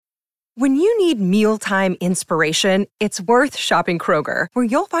When you need mealtime inspiration, it's worth shopping Kroger, where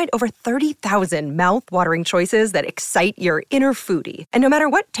you'll find over 30,000 mouth-watering choices that excite your inner foodie. And no matter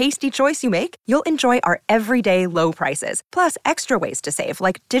what tasty choice you make, you'll enjoy our everyday low prices, plus extra ways to save,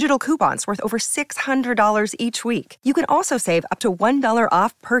 like digital coupons worth over $600 each week. You can also save up to $1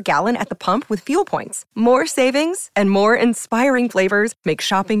 off per gallon at the pump with fuel points. More savings and more inspiring flavors make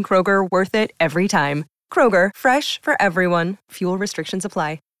shopping Kroger worth it every time. Kroger, fresh for everyone. Fuel restrictions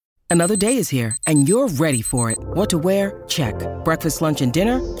apply. Another day is here, and you're ready for it. What to wear? Check. Breakfast, lunch, and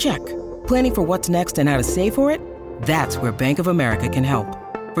dinner? Check. Planning for what's next and how to save for it? That's where Bank of America can help.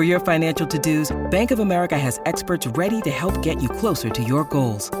 For your financial to-dos, Bank of America has experts ready to help get you closer to your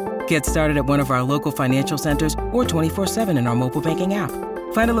goals. Get started at one of our local financial centers or 24/7 in our mobile banking app.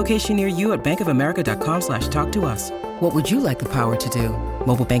 Find a location near you at bankofamerica.com/talktous. What would you like the power to do?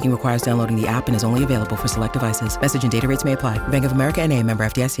 Mobile banking requires downloading the app and is only available for select devices. Message and data rates may apply. Bank of America N.A., member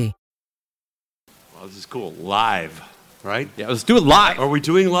FDIC. Well, this is cool. Live, right? Yeah, let's do it live. Are we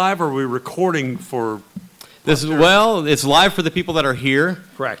doing live or are we recording for... It's live for the people that are here.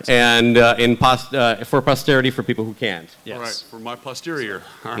 Correct. And for posterity for people who can't. Yes. All right, for my posterior.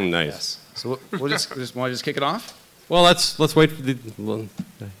 All right. Nice. Yes. So we'll just want to kick it off? Well, let's wait for the... Well,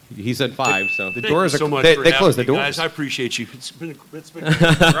 he said 5, so... The doors Thank you so are much they for closed the having me, doors. guys. I appreciate you. It's been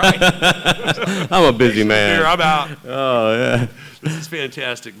Right. I'm a busy man. Here, I'm out. Oh, yeah. This is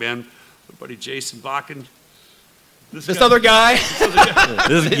fantastic, man. My buddy Jason Bakken. This other guy.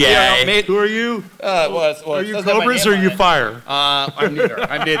 This guy. Yeah, mate. Who are you? Are you Cobras or are you Fire? I'm neither.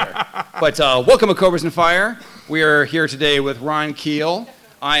 But welcome to Cobras and Fire. We are here today with Ron Keel.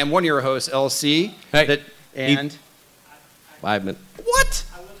 I am one of your hosts, LC. Hey. And 5 minutes. what?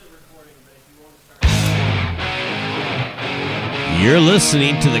 You're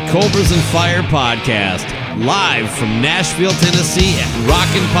listening to the Cobras and Fire podcast, live from Nashville, Tennessee at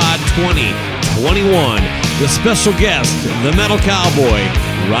Rockin' Pod 2021. The special guest, the Metal Cowboy,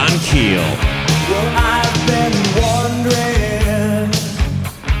 Ron Keel. Well, I've been wondering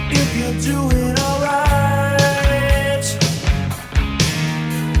if you're doing alright.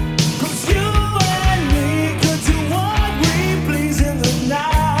 'Cause you and me could do what we please in the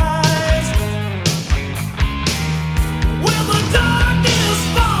night. When the darkness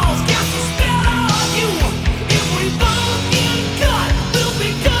falls, cast a spell on you. If we both get cut, we'll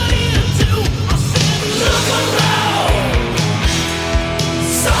be cut in two. I said, look around.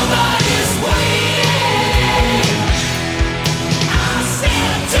 Somebody's waiting. I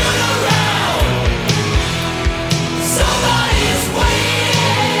said, turn around. Somebody's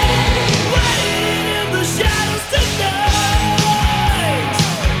waiting. Waiting in the shadows tonight.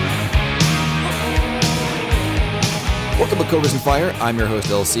 Welcome to Cobras and Fire. I'm your host,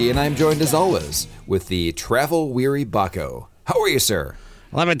 LC, and I'm joined as always with the travel-weary Baco. How are you, sir?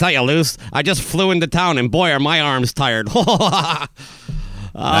 Let me tell you, Luce, I just flew into town, and boy, are my arms tired. Nice.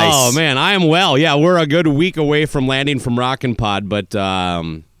 Oh, man, I am well. Yeah, we're a good week away from landing from Rockin' Pod, but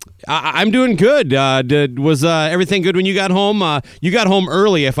I'm doing good. Was everything good when you got home? You got home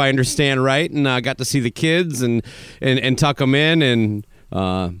early, if I understand right, and got to see the kids and tuck them in, and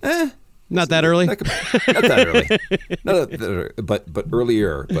not that early? Not that early. Not that early, but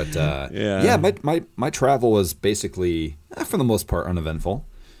earlier. But yeah, my travel was basically, for the most part, uneventful.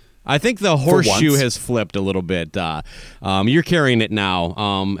 I think the horseshoe once. has flipped a little bit. You're carrying it now,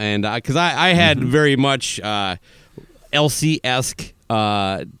 and because I had very much LC-esque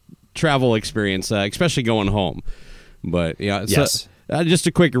travel experience, especially going home. But yeah, Yes. Just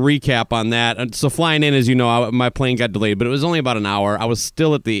a quick recap on that. So flying in, as you know, my plane got delayed, but it was only about an hour. I was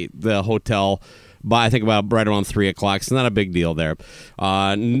still at the hotel by, I think, about right around 3 o'clock. So not a big deal there.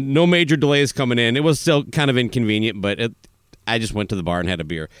 No major delays coming in. It was still kind of inconvenient, but I just went to the bar and had a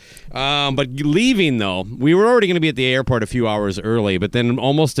beer. But leaving, though, we were already going to be at the airport a few hours early, but then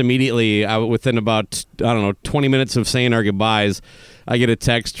almost immediately, within about, 20 minutes of saying our goodbyes, I get a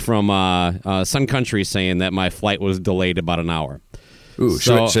text from Sun Country saying that my flight was delayed about an hour. Ooh,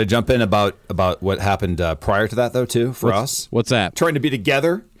 So- should I jump in about what happened prior to that, though, too, for us? What's that? Trying to be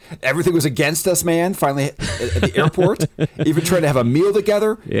together. Everything was against us, man. Finally, at the airport, even trying to have a meal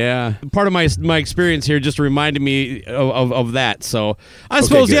together. Yeah, part of my experience here just reminded me of that. So I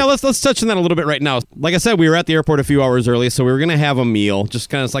suppose, good. yeah, let's touch on that a little bit right now. Like I said, we were at the airport a few hours early, so we were going to have a meal,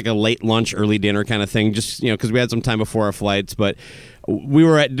 just kind of like a late lunch, early dinner kind of thing, just, because we had some time before our flights, but we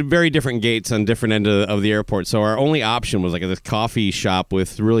were at very different gates on different end of the airport, so our only option was like this coffee shop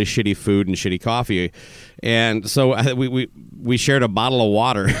with really shitty food and shitty coffee. And so we shared a bottle of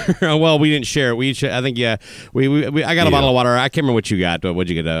water. Well, we didn't share it. We each, I think, yeah. I got a bottle of water. I can't remember what you got. What'd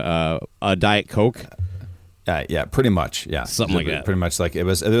you get? A Diet Coke? Yeah, pretty much. Yeah, Something like that. Pretty much like it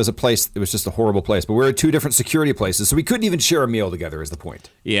was a place. It was just a horrible place. But we were at 2 different security places, so we couldn't even share a meal together. Is the point?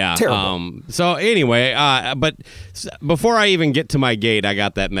 Yeah. Terrible. So anyway, but before I even get to my gate, I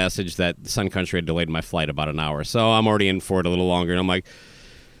got that message that Sun Country had delayed my flight about an hour. So I'm already in for it a little longer, and I'm like,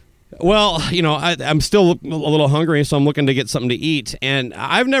 well, I'm still a little hungry, so I'm looking to get something to eat. And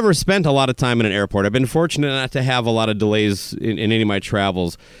I've never spent a lot of time in an airport. I've been fortunate not to have a lot of delays in any of my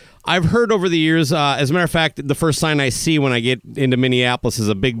travels. I've heard over the years, as a matter of fact, the first sign I see when I get into Minneapolis is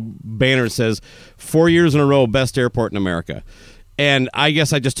a big banner that says 4 years in a row, best airport in America. And I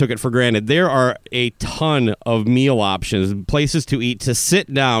guess I just took it for granted. There are a ton of meal options, places to eat, to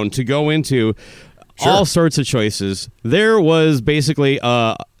sit down, to go into, all sorts of choices. There was basically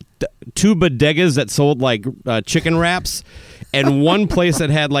 2 bodegas that sold like chicken wraps, and one place that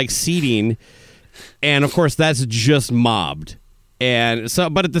had like seating, and of course that's just mobbed. And so,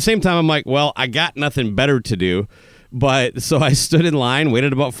 but at the same time, I'm like, well, I got nothing better to do. But so I stood in line,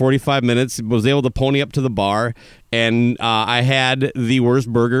 waited about 45 minutes, was able to pony up to the bar, and I had the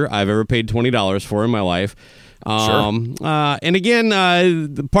worst burger I've ever paid $20 for in my life. And again,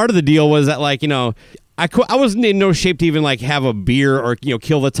 part of the deal was that, like, I wasn't in no shape to even like have a beer or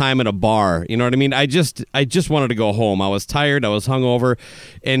kill the time at a bar. You know what I mean? I just wanted to go home. I was tired. I was hungover,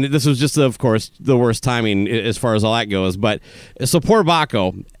 and this was just, of course, the worst timing as far as all that goes. But so poor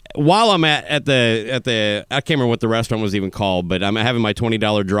Baco. While I'm at the I can't remember what the restaurant was even called, but I'm having my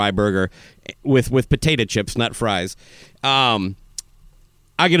 $20 dry burger with potato chips, not fries. I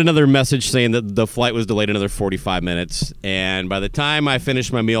get another message saying that the flight was delayed another 45 minutes, and by the time I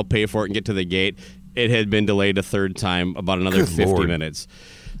finish my meal, pay for it, and get to the gate, it had been delayed a third time, about another Good 50 Lord. minutes.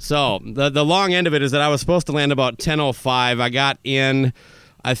 So the long end of it is that I was supposed to land about 10:05. I got in,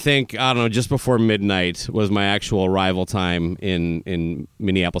 I think, I don't know, just before midnight was my actual arrival time in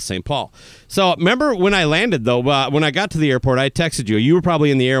Minneapolis, St. Paul. So remember when I landed, though, when I got to the airport, I texted you. You were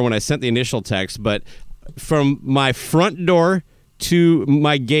probably in the air when I sent the initial text, but from my front door to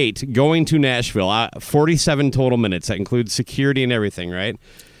my gate going to Nashville, 47 total minutes. That includes security and everything, right?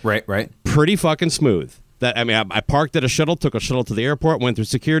 Right. Pretty fucking smooth. I parked at a shuttle, took a shuttle to the airport, went through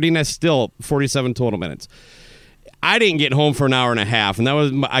security, and that's still 47 total minutes. I didn't get home for an hour and a half, and that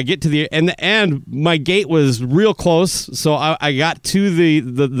was I get to the and my gate was real close, so I got to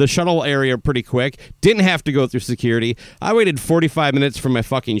the shuttle area pretty quick. Didn't have to go through security. I waited 45 minutes for my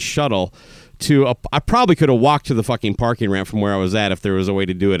fucking shuttle. I probably could have walked to the fucking parking ramp from where I was at if there was a way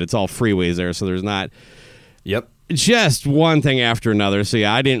to do it. It's all freeways there, so there's not. Yep. Just one thing after another. So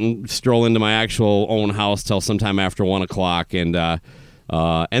yeah, I didn't stroll into my actual own house till sometime after 1 o'clock, and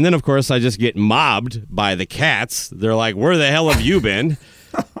then of course I just get mobbed by the cats. They're like, "Where the hell have you been?"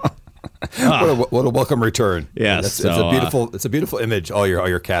 What a welcome return. Yes, it's a beautiful image. All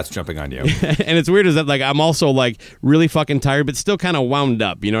your cats jumping on you. And it's weird is that like I'm also like really fucking tired, but still kind of wound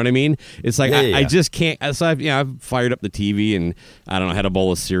up. You know what I mean? It's like I just can't. So I've fired up the TV and I don't know, had a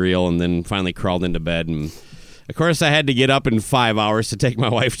bowl of cereal, and then finally crawled into bed. And of course I had to get up in 5 hours to take my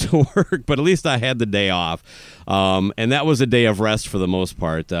wife to work, but at least I had the day off, and that was a day of rest for the most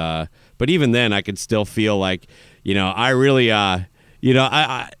part. But even then, I could still feel like I really. I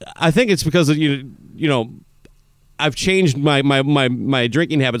think it's because of, I've changed my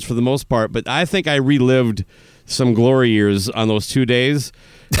drinking habits for the most part, but I think I relived some glory years on those 2 days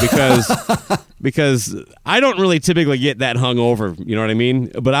because I don't really typically get that hungover, you know what I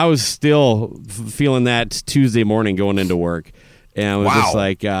mean? But I was still feeling that Tuesday morning going into work, and I was just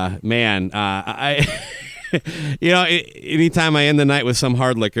like, man, anytime I end the night with some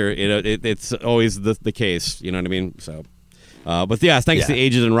hard liquor, it's always the case, you know what I mean? So. But yeah, thanks to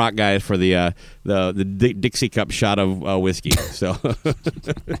Aged and Rock guys for the Dixie Cup shot of whiskey. So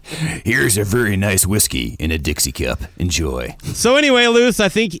here's a very nice whiskey in a Dixie Cup. Enjoy. So anyway, Luce, I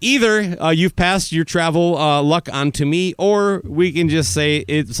think either you've passed your travel luck on to me, or we can just say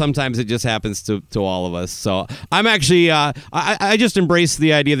sometimes it just happens to all of us. So I'm actually I just embrace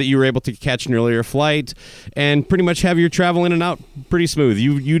the idea that you were able to catch an earlier flight and pretty much have your travel in and out pretty smooth.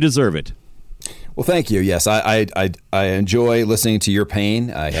 You deserve it. Well, thank you. Yes, I enjoy listening to your pain.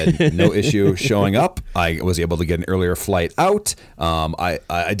 I had no issue showing up. I was able to get an earlier flight out.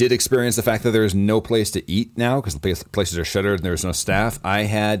 I did experience the fact that there's no place to eat now because the places are shuttered and there's no staff.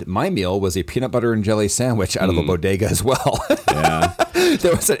 My meal was a peanut butter and jelly sandwich out of a bodega as well. Yeah.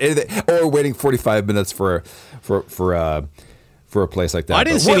 Or waiting 45 minutes for a place like that. I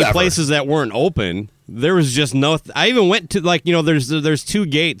didn't see any places that weren't open. There was just no. I even went to there's 2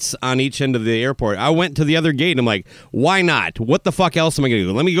 gates on each end of the airport. I went to the other gate and I'm like, why not? What the fuck else am I gonna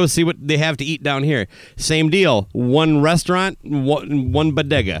do? Let me go see what they have to eat down here. Same deal. One restaurant, one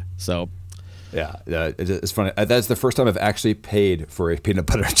bodega. So Yeah, it's funny. That's the first time I've actually paid for a peanut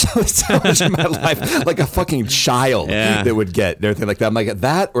butter and jelly sandwich in my life, like a fucking child that would get everything like that. I'm like,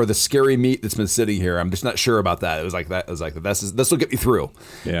 that or the scary meat that's been sitting here. I'm just not sure about that. It was like that. I was like, this will get me through.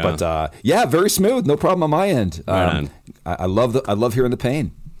 Yeah. But yeah, very smooth, no problem on my end. Right on. I love hearing the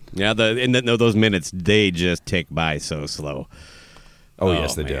pain. Yeah, those minutes, they just tick by so slow. Oh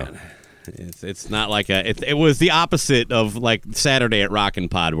yes, they do. It's not like it was the opposite of like Saturday at Rockin'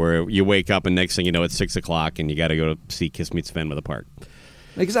 Pod, where you wake up and next thing you know it's 6 o'clock and you got to go to see Kiss Meets Sven with a park.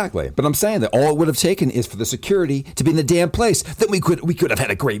 Exactly, but I'm saying that all it would have taken is for the security to be in the damn place. Then we could have had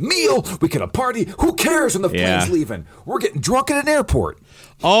a great meal. We could have partied. Who cares when the plane's leaving? We're getting drunk at an airport.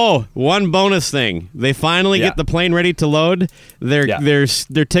 Oh, one bonus thing: they finally get the plane ready to load. Their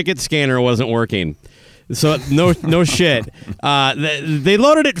ticket scanner wasn't working. So no shit. They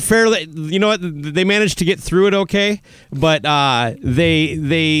loaded it fairly. You know what? They managed to get through it okay, but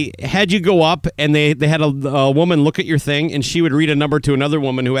they had you go up and they had a woman look at your thing and she would read a number to another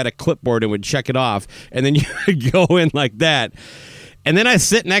woman who had a clipboard and would check it off, and then you would go in like that. And then I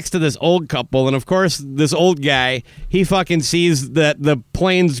sit next to this old couple, and of course, this old guy, he fucking sees that the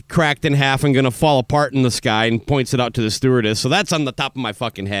plane's cracked in half and going to fall apart in the sky and points it out to the stewardess. So that's on the top of my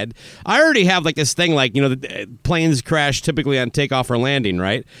fucking head. I already have like this thing like, the planes crash typically on takeoff or landing,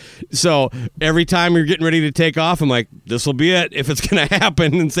 right? So every time you're getting ready to take off, I'm like, this will be it if it's going to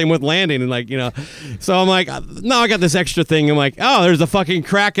happen. And same with landing. And so I'm like, now I got this extra thing. I'm like, oh, there's a fucking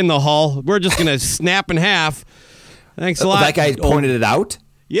crack in the hull. We're just going to snap in half. Thanks a lot. That guy pointed it out?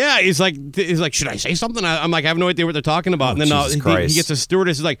 Yeah, he's like, should I say something? I'm like, I have no idea what they're talking about. And then he gets a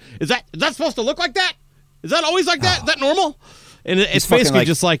stewardess. He's like, is that supposed to look like that? Is that always like that? Is that normal? And it's basically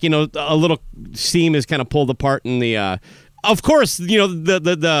just like, a little seam is kind of pulled apart in the. Of course,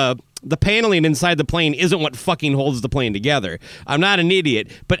 the paneling inside the plane isn't what fucking holds the plane together. I'm not an idiot,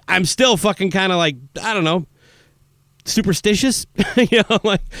 but I'm still fucking kind of like, I don't know, superstitious.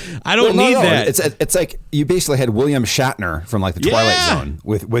 Like I don't need that. It's like you basically had William Shatner from like the Twilight Zone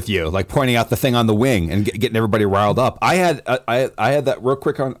with you, like pointing out the thing on the wing and getting everybody riled up. I had that real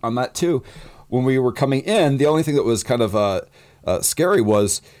quick on that too. When we were coming in, the only thing that was kind of scary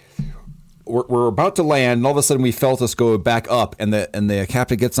was we're about to land, and all of a sudden we felt us go back up, and the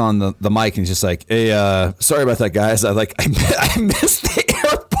captain gets on the mic and he's just like, "Hey, sorry about that, guys. I missed the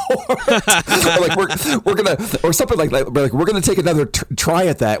airport." Or like we're gonna, or something like that. We're gonna take another try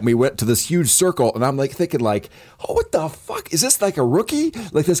at that. And we went to this huge circle, and I'm like thinking like, oh, what the fuck is this? Like a rookie?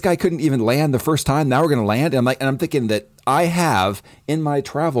 Like this guy couldn't even land the first time. Now we're gonna land, and I'm thinking that I have in my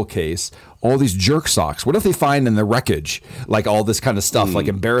travel case all these jerk socks. What if they find in the wreckage like all this kind of stuff, like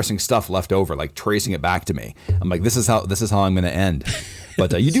embarrassing stuff left over, like tracing it back to me? I'm like, this is how I'm gonna end.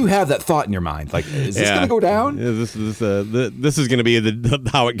 But you do have that thought in your mind, like, is this going to go down? Yeah, this is going to be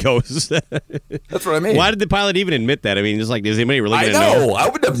how it goes. That's what I mean. Why did the pilot even admit that? I mean, just like, is anybody really going to know? I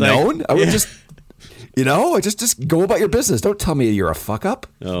wouldn't have known. I would just, just go about your business. Don't tell me you're a fuck up.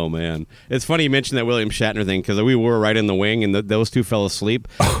 Oh man, it's funny you mentioned that William Shatner thing because we were right in the wing and those two fell asleep,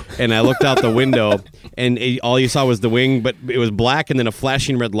 and I looked out the window and all you saw was the wing, but it was black and then a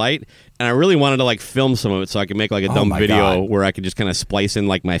flashing red light. And I really wanted to like film some of it so I could make like a dumb video where I could just kind of splice in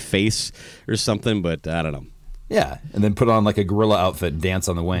like my face or something, but I don't know. Yeah, and then put on like a gorilla outfit and dance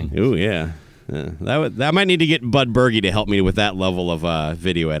on the wing. Ooh, yeah. That might need to get Bud Berge to help me with that level of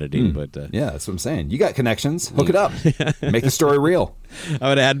video editing. But yeah, that's what I'm saying. You got connections. Hook it up. Make the story real.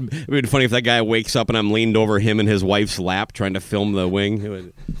 It would be funny if that guy wakes up and I'm leaned over him in his wife's lap trying to film the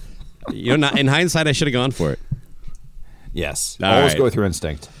wing. In hindsight, I should have gone for it. Yes. Always go with your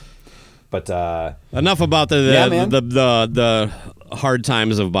instinct. But enough about the hard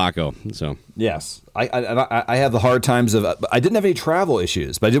times of Baco. So yes, I have the hard times of. I didn't have any travel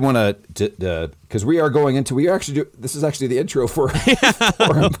issues, but I did want to because we actually this is actually the intro for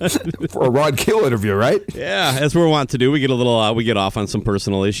a Ron Keel interview, right? Yeah, that's what we want to do. We get a little we get off on some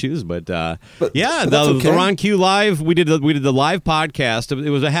personal issues, but the Ron Q live. We did the live podcast. It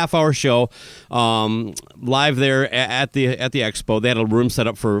was a half-hour show, live there at the expo. They had a room set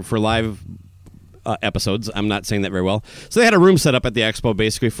up for live episodes. I'm not saying that very well. So they had a room set up at the expo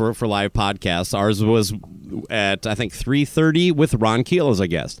basically for live podcasts. Ours was at, I think, 3:30 with Ron Keel as a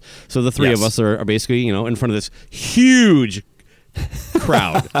guest. So the three of us are basically, in front of this huge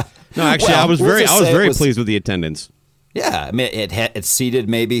crowd. No, actually, I was very pleased with the attendance. Yeah, I mean, it seated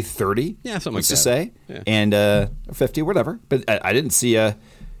maybe 30. Yeah, something like that. Let's just say, and 50, whatever. But I didn't see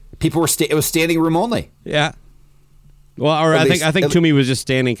people were. It was standing room only. Yeah. Well, or I think Toomey was just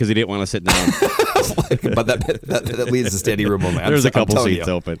standing because he didn't want to sit down. But that leads to standing room only. There's a couple seats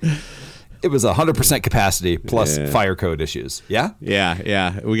open. it was 100% capacity plus fire code issues. Yeah?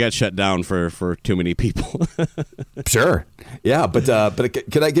 Yeah. We got shut down for too many people. Sure. Yeah, but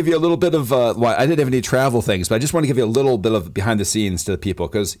can I give you a little bit of well, I didn't have any travel things, but I just want to give you a little bit of behind the scenes to the people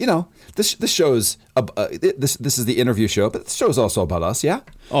because this show's this is the interview show, but the show's also about us. Yeah.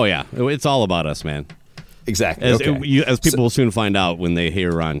 Oh yeah, it's all about us, man. Exactly. As people will soon find out when they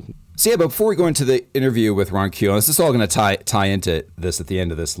hear Ron. So yeah, but before we go into the interview with Ron Keel, this is all going to tie into this at the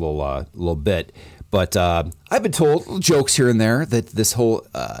end of this little bit. But I've been told little jokes here and there that this whole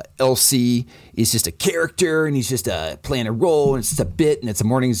LC is just a character and he's just playing a role and it's just a bit and it's a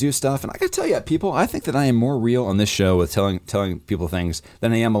Morning Zoo stuff. And I got to tell you, people, I think that I am more real on this show with telling people things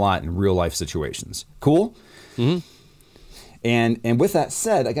than I am a lot in real life situations. Cool? Mm-hmm. And with that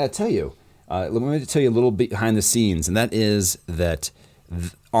said, I got to tell you, let me tell you a little bit behind the scenes, and that is that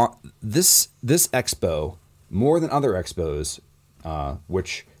this expo, more than other expos,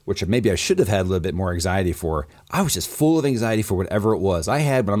 which maybe I should have had a little bit more anxiety for. I was just full of anxiety for whatever it was. I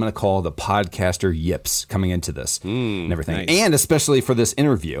had what I'm going to call the podcaster yips coming into this and everything. Nice. And especially for this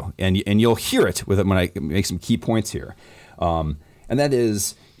interview. And you'll hear it with it when I make some key points here. And that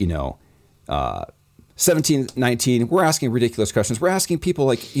is, 17, 19, we're asking ridiculous questions. We're asking people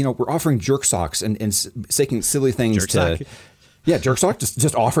we're offering jerk socks and saying silly things jerk sock. Yeah, jerk sock,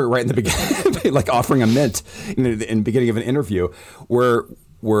 just offer it right in the beginning, like offering a mint in the beginning of an interview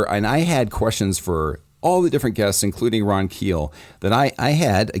and I had questions for all the different guests, including Ron Keel, that I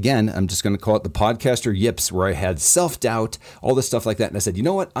had, again, I'm just going to call it the podcaster yips, where I had self-doubt, all this stuff like that. And I said, you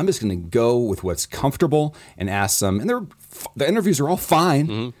know what? I'm just going to go with what's comfortable and ask them. And the interviews are all fine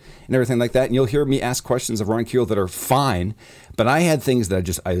and everything like that. And you'll hear me ask questions of Ron Keel that are fine. But I had things that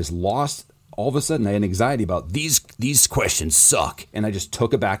I just lost. All of a sudden, I had anxiety about these questions suck. And I just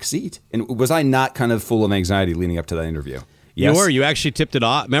took a back seat. And was I not kind of full of anxiety leading up to that interview? Yes. You were. You actually tipped it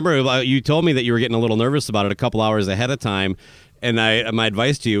off. Remember, you told me that you were getting a little nervous about it a couple hours ahead of time. And my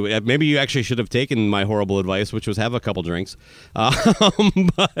advice to you, maybe you actually should have taken my horrible advice, which was have a couple drinks.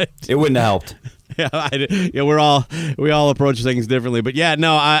 But it wouldn't have helped. We all approach things differently. But yeah,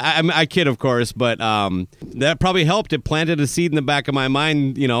 no, I kid, of course. But that probably helped. It planted a seed in the back of my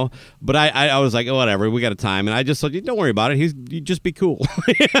mind, But I was like, oh, whatever, we got a time. And I just said, don't worry about it. You just be cool.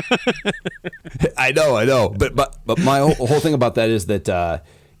 I know. But my whole thing about that is that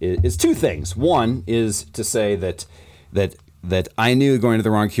is two things. One is to say that I knew going to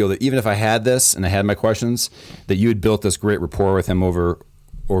the Ron Keel that even if I had this and I had my questions, that you had built this great rapport with him over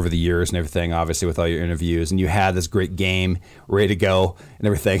the years and everything, obviously with all your interviews, and you had this great game ready to go and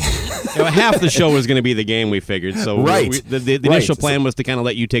everything. Half the show was going to be the game, we figured. So right. The initial plan was to kind of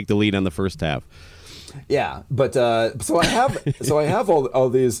let you take the lead on the first half. Yeah, but so I have all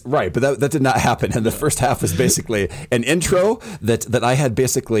these right, but that did not happen. And the first half was basically an intro that I had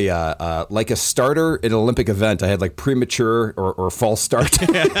basically like a starter in an Olympic event. I had like premature or false start.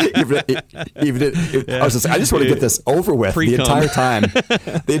 I just want to get this over with the entire time.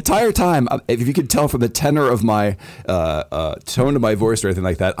 The entire time, if you could tell from the tenor of my tone of my voice or anything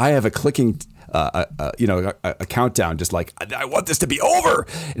like that, I have a clicking. A countdown, just like I want this to be over,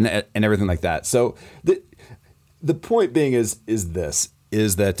 and everything like that. So the point being is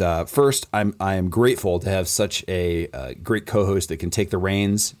that first I am grateful to have such a great co-host that can take the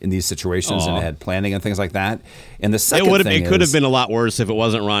reins in these situations and had planning and things like that. And the second it could have been a lot worse if it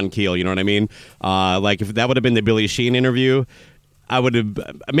wasn't Ron Keel. You know what I mean? Like if that would have been the Billy Sheehan interview. I would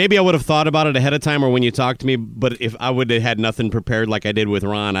have thought about it ahead of time or when you talked to me, but if I would have had nothing prepared like I did with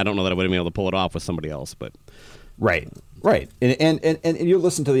Ron, I don't know that I would have been able to pull it off with somebody else. But right, and you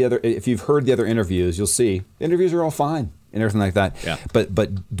listen to the other. If you've heard the other interviews, you'll see the interviews are all fine and everything like that. Yeah.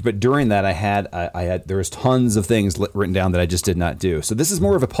 But during that, I had there was tons of things written down that I just did not do. So this is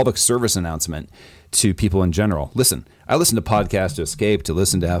more of a public service announcement to people in general. Listen, I listen to podcasts to escape, to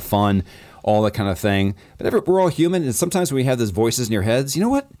listen, to have fun, all that kind of thing. But we're all human, and sometimes when we have those voices in your heads, you know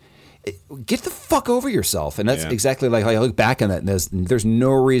what? Get the fuck over yourself. And that's exactly like how I look back on that, and there's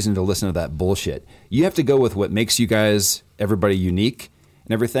no reason to listen to that bullshit. You have to go with what makes you guys, everybody, unique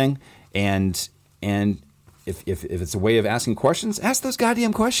and everything. And if it's a way of asking questions, ask those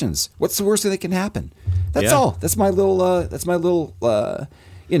goddamn questions. What's the worst thing that can happen? That's all. That's my little that's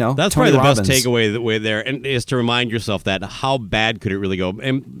Tony probably the Robbins. best takeaway there, and is to remind yourself that how bad could it really go?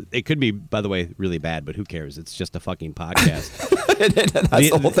 And it could be, by the way, really bad, but who cares? It's just a fucking podcast. That's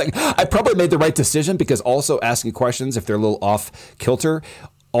the whole thing. I probably made the right decision because also asking questions, if they're a little off kilter,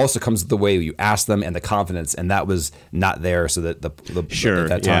 also comes with the way you ask them and the confidence, and that was not there. So that at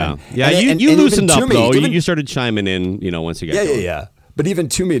that time, you loosened up though. You started chiming in, once you got going. Yeah. But even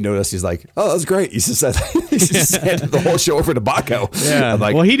Toomey noticed. He's like, "Oh, that was great." He just said, He just handed the whole show over to Baco. Yeah. I'm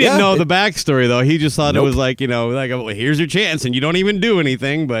like, well, he didn't yeah, know the backstory though. He just thought it Nope. was like, well, here's your chance, and you don't even do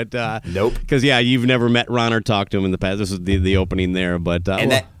anything. But Nope. because you've never met Ron or talked to him in the past. This was the opening there, but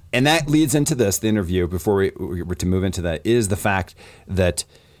And that leads into the interview. Before we were to move into that, is the fact that,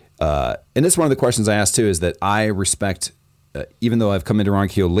 and this is one of the questions I asked too, is that I respect, even though I've come into Ron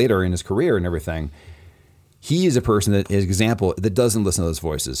Keel later in his career and everything, he is a person that is example that doesn't listen to those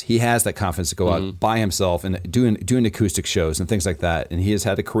voices. He has that confidence to go out by himself and doing acoustic shows and things like that. And he has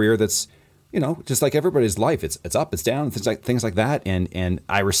had a career that's, just like everybody's life. It's up, it's down, things like that. And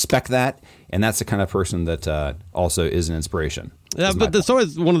I respect that. And that's the kind of person that also is an inspiration. Yeah, but that's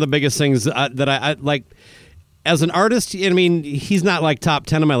always one of the biggest things that I like. As an artist, I mean, he's not like top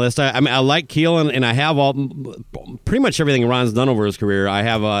 10 on my list. I mean, I like Keel, and I have pretty much everything Ron's done over his career. I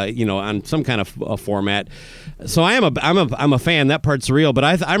have, on some kind of format. So I'm a fan. That part's real.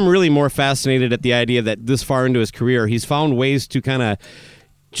 But I'm really more fascinated at the idea that this far into his career, he's found ways to kind of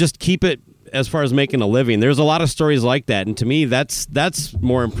just keep it as far as making a living. There's a lot of stories like that, and to me, that's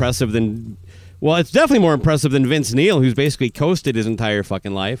more impressive than. Well, it's definitely more impressive than Vince Neil, who's basically coasted his entire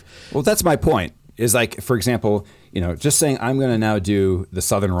fucking life. Well, that's my point. Is like, for example, just saying I'm going to now do the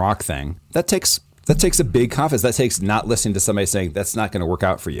Southern rock thing. That takes a big confidence. That takes not listening to somebody saying that's not going to work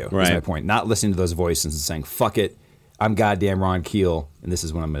out for you. Right. That's my point. Not listening to those voices and saying fuck it, I'm goddamn Ron Keel, and this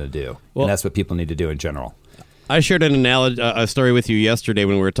is what I'm going to do. Well, and that's what people need to do in general. I shared a story with you yesterday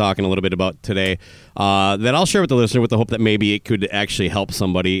when we were talking a little bit about today that I'll share with the listener with the hope that maybe it could actually help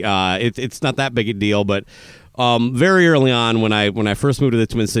somebody. It's not that big a deal, but very early on when I first moved to the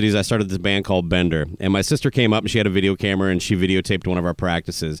Twin Cities, I started this band called Bender. And my sister came up and she had a video camera and she videotaped one of our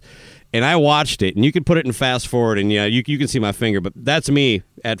practices. And I watched it, and you could put it in fast forward, and you can see my finger, but that's me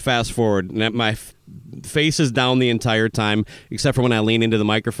at fast forward. And my face is down the entire time, except for when I lean into the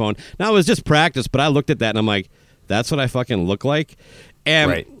microphone. Now, it was just practice, but I looked at that, and I'm like, that's what I fucking look like? And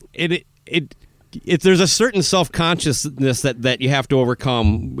right. there's a certain self-consciousness that you have to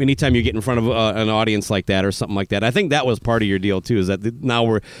overcome anytime you get in front of an audience like that or something like that. I think that was part of your deal, too, is that now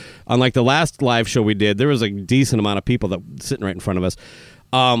we're, unlike the last live show we did, there was a decent amount of people that sitting right in front of us.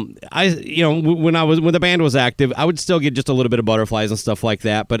 When the band was active, I would still get just a little bit of butterflies and stuff like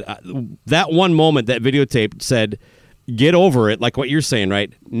that. But that one moment that videotape said, get over it, like what you're saying,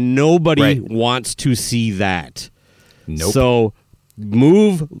 right? Nobody wants to see that. Nope. So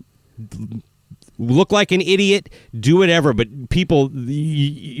move, look like an idiot, do whatever. But people,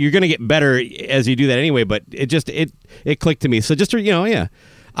 you're going to get better as you do that anyway. But it clicked to me. So just,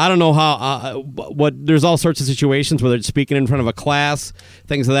 I don't know how, there's all sorts of situations, whether it's speaking in front of a class,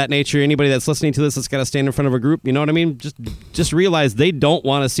 things of that nature. Anybody that's listening to this that's got to stand in front of a group, you know what I mean? Just realize they don't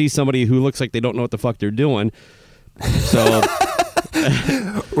want to see somebody who looks like they don't know what the fuck they're doing. So,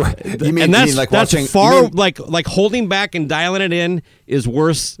 you mean like that's watching? Far, like holding back and dialing it in is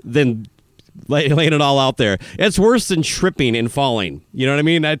worse than laying it all out there. It's worse than tripping and falling. You know what I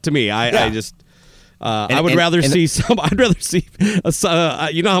mean? To me, I just. I'd rather see.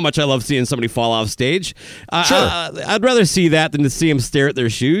 You know how much I love seeing somebody fall off stage. Sure. I'd rather see that than to see them stare at their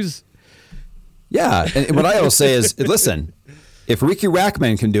shoes. Yeah, and what I always say is, listen, if Ricky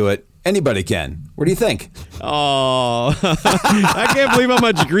Rackman can do it, anybody can. What do you think? Oh, I can't believe how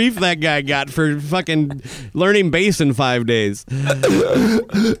much grief that guy got for fucking learning bass in 5 days.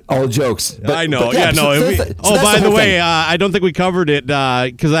 All jokes. I know. But By the way, I don't think we covered it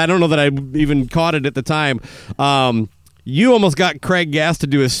because I don't know that I even caught it at the time. You almost got Craig Gass to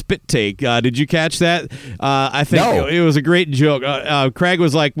do a spit take. Did you catch that? I think it was a great joke. Craig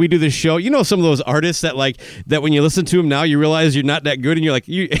was like, "We do this show. You know, some of those artists that when you listen to them now, you realize you're not that good, and you're like,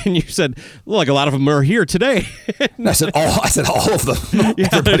 you said, look, a lot of them are here today." I said all of them.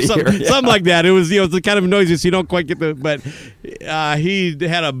 Everybody here. Yeah. Something like that. It was it's the kind of noisy, so you don't quite get the. But he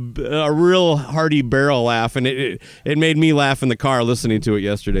had a real hearty barrel laugh, and it made me laugh in the car listening to it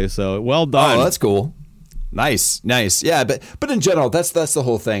yesterday. So well done. Oh, that's cool. Nice. Yeah, but in general, that's the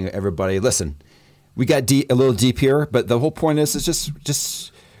whole thing. Everybody, listen, we got a little deep here, but the whole point is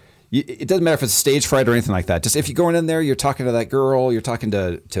just it doesn't matter if it's stage fright or anything like that. Just if you're going in there, you're talking to that girl, you're talking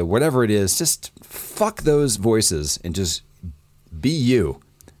to whatever it is, just fuck those voices and just be you.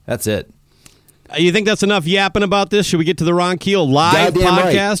 That's it. You think that's enough yapping about this? Should we get to the Ron Keel live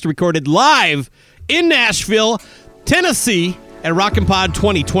podcast recorded live in Nashville, Tennessee at Rockin' Pod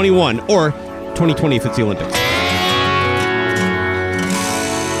 2021 or 2020 if it's the Olympics.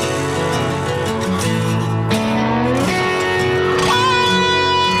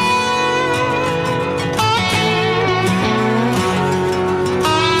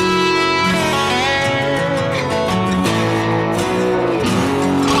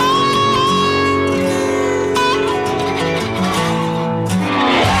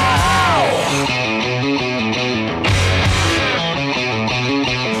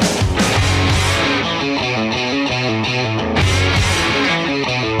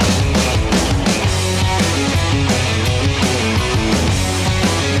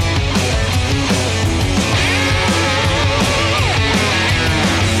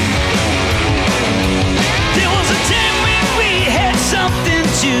 something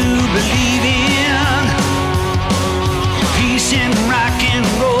to believe in. Peace and rock and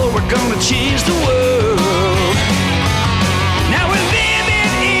roll, we're gonna change the world. Now we're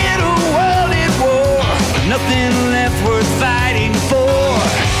living in a world at war, nothing left worth fighting for.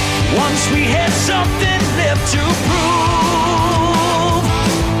 Once we had something left to prove.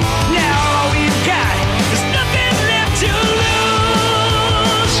 Now all we've got is nothing left to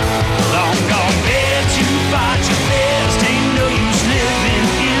lose. Long gone bad, too far too fast. Ain't no use living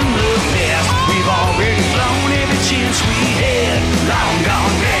in the past. We've already blown every chance we had. Long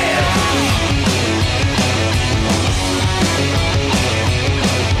gone bad.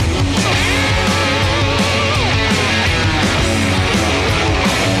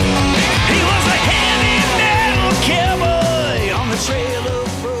 He was a heavy metal cowboy on the trail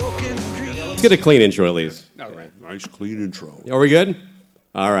of broken dreams. Let's get a clean intro at least. All right. Nice clean intro. Are we good?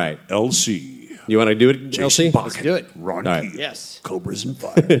 All right. LC. You want to do it, Jason LC? Bucket. do it. Ron All right. Key. Yes. Cobras and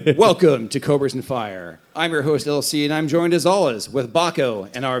Fire. Welcome to Cobras and Fire. I'm your host, LC, and I'm joined as always with Baco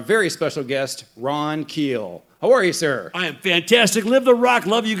and our very special guest, Ron Keel. How are you, sir? I am fantastic. Live the rock.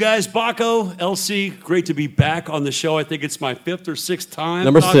 Love you guys. Baco, LC, great to be back on the show. I think it's my 5th or 6th time.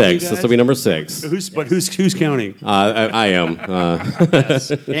 Number talking to you 6. This guys. will be number 6. Who's counting? I am.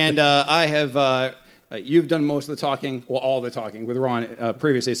 And I have, you've done most of the talking, well, all the talking with Ron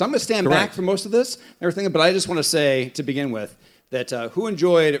previously. So I'm going to stand back Correct. for most of this and everything. But I just want to say, to begin with, that who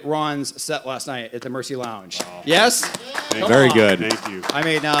enjoyed Ron's set last night at the Mercy Lounge? Yes? Come Very on. good. Thank you. I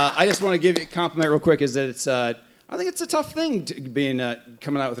mean, I just want to give you a compliment real quick. Is that it's, I think it's a tough thing to being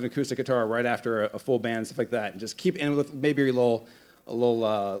coming out with an acoustic guitar right after a full band, stuff like that, and just keep in with maybe a little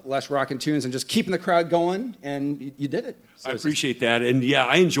less rockin' tunes and just keeping the crowd going. And you did it. So I it's- appreciate that, and yeah,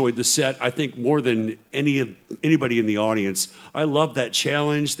 I enjoyed the set. I think more than anybody in the audience. I love that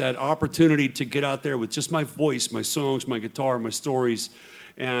challenge, that opportunity to get out there with just my voice, my songs, my guitar, my stories,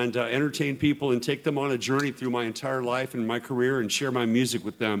 and entertain people and take them on a journey through my entire life and my career and share my music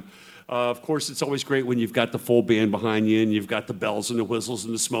with them. Of course, it's always great when you've got the full band behind you and you've got the bells and the whistles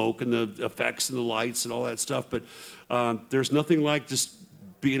and the smoke and the effects and the lights and all that stuff. But there's nothing like just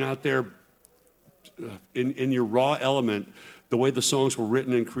being out there in your raw element, the way the songs were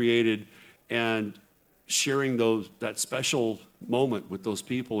written and created, and sharing that special moment with those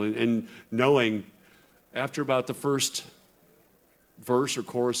people, and knowing after about the first verse or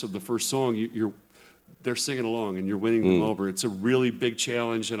chorus of the first song, they're singing along and you're winning them over. It's a really big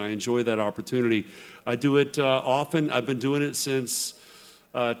challenge, and I enjoy that opportunity. I do it often. I've been doing it since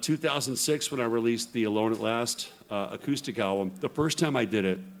 2006 when I released the Alone at Last acoustic album. The first time I did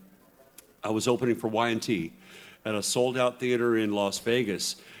it, I was opening for Y&T at a sold-out theater in Las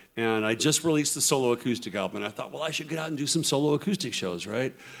Vegas, and I just released the solo acoustic album, and I thought, well, I should get out and do some solo acoustic shows,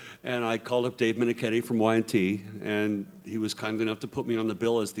 right? And I called up Dave Minichetti from Y&T, and he was kind enough to put me on the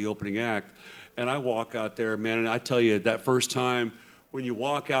bill as the opening act. And I walk out there, man, and I tell you, that first time when you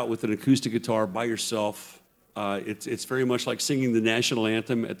walk out with an acoustic guitar by yourself, it's very much like singing the national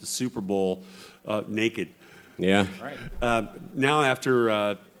anthem at the Super Bowl naked. Yeah. Now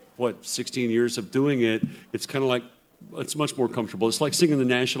after 16 years of doing it, it's kind of like, it's much more comfortable. It's like singing the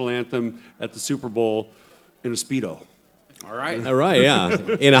national anthem at the Super Bowl in a Speedo. All right. All right, yeah.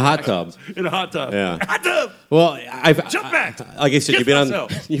 In a hot tub. In a hot tub. Yeah. Hot tub! Well, Jump back! Like I said, Kiss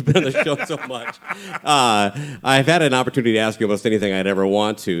myself. you've been on the show so much. I've had an opportunity to ask you almost anything I'd ever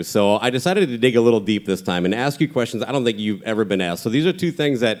want to. So I decided to dig a little deep this time and ask you questions I don't think you've ever been asked. So these are two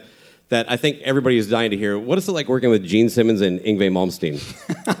things that I think everybody is dying to hear. What is it like working with Gene Simmons and Yngwie Malmsteen?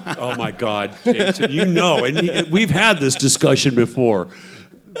 Oh my God, Jason, you know, and we've had this discussion before.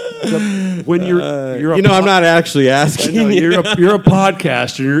 When you're I'm not actually asking. you're a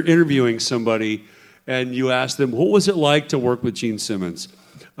podcaster, you're interviewing somebody, and you ask them, what was it like to work with Gene Simmons?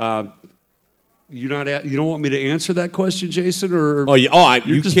 You don't want me to answer that question, Jason, or You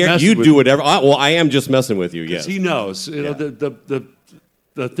just can't. messing You with do me. whatever. Well, I am just messing with you. Yes. He knows. You know,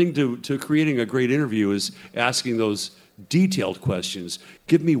 the thing to creating a great interview is asking those detailed questions.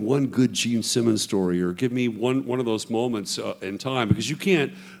 Give me one good Gene Simmons story, or give me one of those moments in time, because you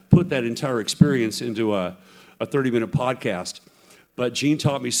can't put that entire experience into a 30-minute podcast. But Gene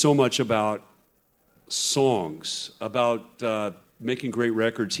taught me so much about songs, about making great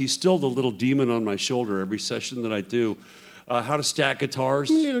records. He's still the little demon on my shoulder every session that I do. How to stack guitars,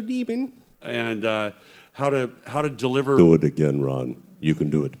 Little demon. and how to deliver. Do it again, Ron. You can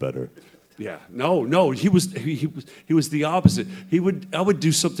do it better. Yeah, no, he was the opposite. I would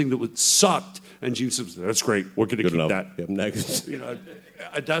do something that would sucked, and Gene says, "That's great. We're going to keep enough. that." Yep, next. You know,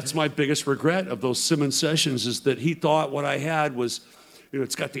 that's my biggest regret of those Simmons sessions, is that he thought what I had was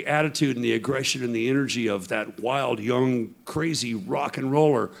it's got the attitude and the aggression and the energy of that wild, young, crazy rock and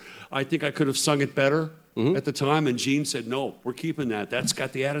roller. I think I could have sung it better at the time, and Gene said, no, we're keeping that. That's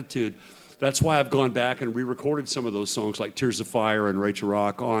got the attitude. That's why I've gone back and re-recorded some of those songs like Tears of Fire and Right to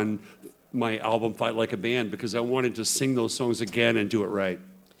Rock on my album Fight Like a Band, because I wanted to sing those songs again and do it right.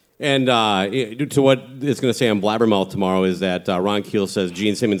 And to what it's going to say on Blabbermouth tomorrow is that Ron Keel says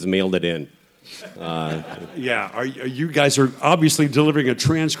Gene Simmons mailed it in. Yeah, are you guys are obviously delivering a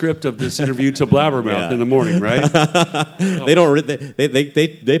transcript of this interview to Blabbermouth in the morning, right? They don't.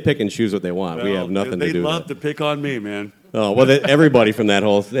 They pick and choose what they want. We have nothing to do. They with love it. to pick on me, man. Oh well, everybody from that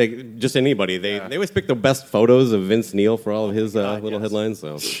whole thing, just anybody. They always pick the best photos of Vince Neil for all of his little headlines.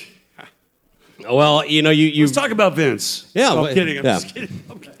 So, well, you Let's talk about Vince. Yeah, I'm kidding. I'm yeah. just kidding.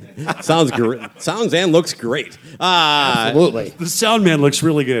 Okay. Sounds great. Sounds and looks great. Absolutely. The sound man looks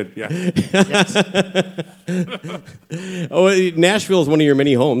really good. Yeah. Nashville is one of your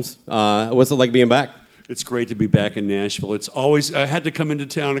many homes. What's it like being back? It's great to be back in Nashville. It's always, I had to come into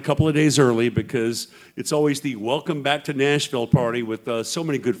town a couple of days early because it's always the welcome back to Nashville party with so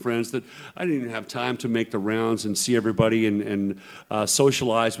many good friends that I didn't even have time to make the rounds and see everybody and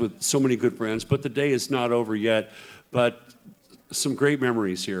socialize with so many good friends. But the day is not over yet. But some great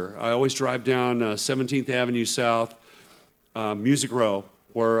memories here. I always drive down 17th Avenue South, Music Row,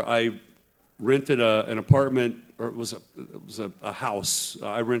 where I rented an apartment, or it was a house.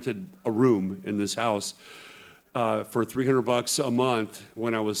 I rented a room in this house for $300 a month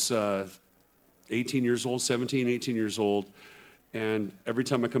when I was 18 years old, 17, 18 years old. And every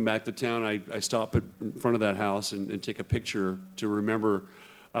time I come back to town, I stop in front of that house and take a picture to remember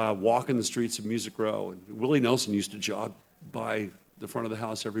walking the streets of Music Row. And Willie Nelson used to jog by the front of the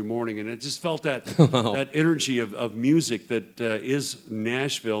house every morning, and it just felt that that energy of music that is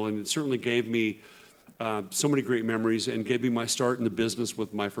Nashville, and it certainly gave me so many great memories and gave me my start in the business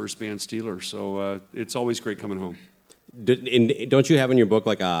with my first band, Steelers. So it's always great coming home. Don't you have in your book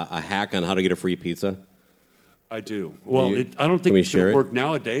like a hack on how to get a free pizza? I do. Well, I don't think it would work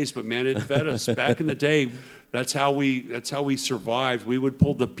nowadays, but man, it fed us. Back in the day, that's how we survived. We would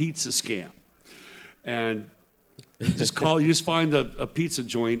pull the pizza scam, and you just find a pizza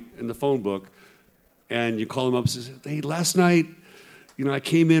joint in the phone book, and you call them up and say, hey, last night, I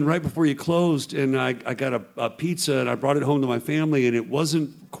came in right before you closed, and I got a pizza, and I brought it home to my family, and it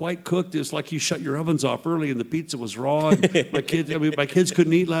wasn't quite cooked. It was like you shut your ovens off early, and the pizza was raw. And my kids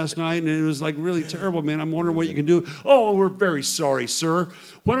couldn't eat last night, and it was like really terrible, man. I'm wondering what you can do. Oh, we're very sorry, sir.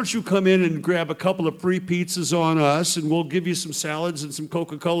 Why don't you come in and grab a couple of free pizzas on us, and we'll give you some salads and some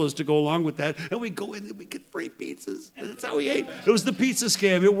Coca-Colas to go along with that. And we go in and we get free pizzas. And that's how we ate. It was the pizza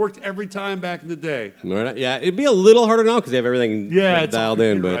scam. It worked every time back in the day. Yeah, it'd be a little harder now because they have everything dialed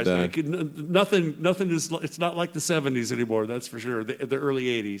in. But nothing is. It's not like the 70s anymore. That's for sure. The early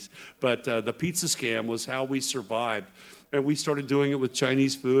 80s. But the pizza scam was how we survived. And we started doing it with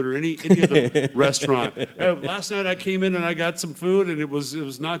Chinese food or any other restaurant. Last night I came in and I got some food and it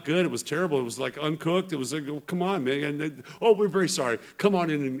was not good. It was terrible. It was like uncooked. It was like, oh, come on, man. And they, oh, we're very sorry. Come on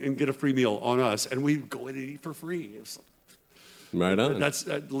in and get a free meal on us. And we go in and eat for free. It was, right on. That's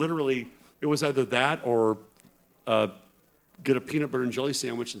literally, it was either that or get a peanut butter and jelly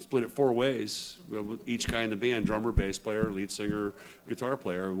sandwich and split it 4 ways. Each guy in the band, drummer, bass player, lead singer, guitar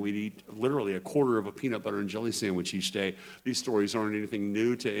player, we'd eat literally a quarter of a peanut butter and jelly sandwich each day. These stories aren't anything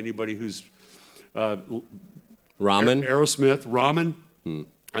new to anybody who's ramen? Aerosmith, ramen.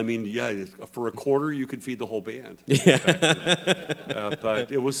 I mean, yeah, for a quarter you could feed the whole band.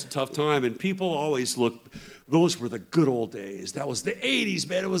 But it was a tough time, and people always look. Those were the good old days. That was the 80s,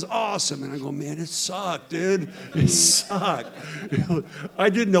 man. It was awesome. And I go, man, it sucked, dude. It sucked. I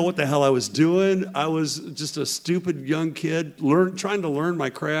didn't know what the hell I was doing. I was just a stupid young kid trying to learn my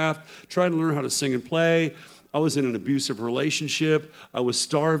craft, trying to learn how to sing and play. I was in an abusive relationship. I was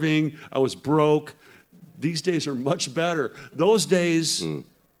starving. I was broke. These days are much better. Those days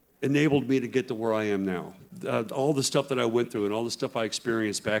enabled me to get to where I am now. All the stuff that I went through and all the stuff I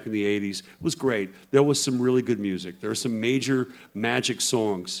experienced back in the 80s was great. There was some really good music. There are some major magic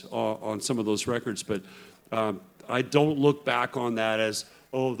songs on some of those records, but I don't look back on that as,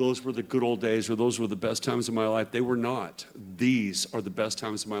 oh, those were the good old days or those were the best times of my life. They were not. These are the best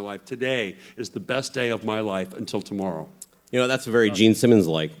times of my life. Today is the best day of my life until tomorrow. That's very Gene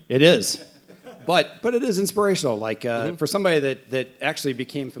Simmons-like. It is. But it is inspirational. Like for somebody that actually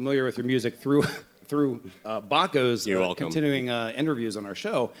became familiar with your music through Baco's continuing interviews on our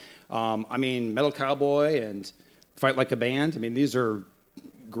show. I mean, Metal Cowboy and Fight Like a Band. I mean, these are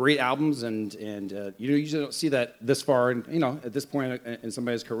great albums, and you usually don't see that this far, at this point in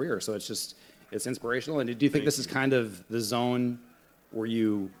somebody's career. So it's inspirational. And do you think this is kind of the zone where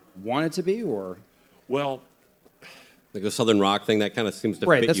you wanted to be, or? Well, Like the Southern rock thing, that kind of seems to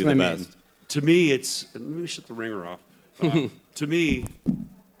Right, fit that's you what the I mean. best. to me, let me shut the ringer off. To me,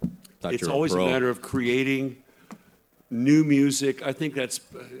 Thought it's you were always a pro. matter of creating new music. I think that's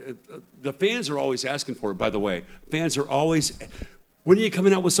the fans are always asking for it. By the way, fans are always, when are you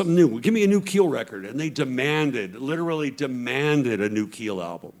coming out with something new? Give me a new Keel record, and they literally demanded a new Keel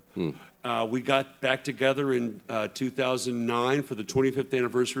album. We got back together in 2009 for the 25th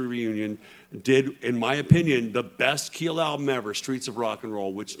anniversary reunion. Did, in my opinion, the best Keel album ever, Streets of Rock and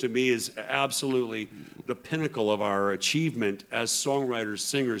Roll, which to me is absolutely the pinnacle of our achievement as songwriters,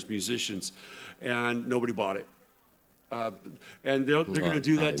 singers, musicians, and nobody bought it. And they're going to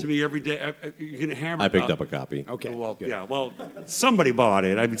do that to me every day. You're going to hammer. I picked up a copy. Okay. Well, yeah. Well, somebody bought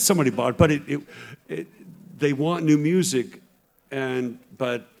it. I mean, somebody bought it. But they want new music,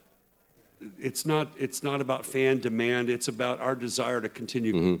 but it's not about fan demand. It's about our desire to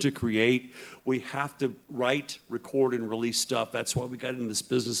continue to create. We have to write, record, and release stuff. That's why we got in this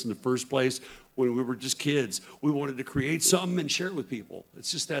business in the first place. When we were just kids, we wanted to create something and share it with people.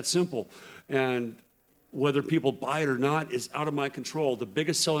 It's just that simple. And whether people buy it or not is out of my control. The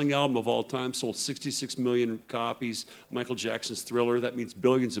biggest selling album of all time sold 66 million copies. Michael Jackson's Thriller. That means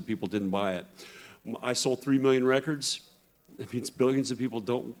billions of people didn't buy it. I sold 3 million records. It means billions of people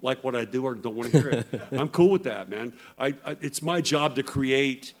don't like what I do or don't want to hear it. I'm cool with that, man. It's my job to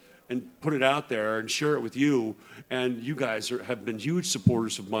create and put it out there and share it with you. And you guys have been huge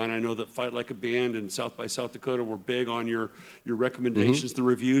supporters of mine. I know that Fight Like a Band and South by South Dakota were big on your recommendations. The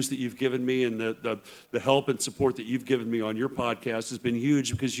reviews that you've given me and the help and support that you've given me on your podcast has been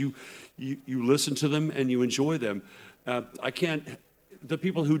huge because you listen to them and you enjoy them. The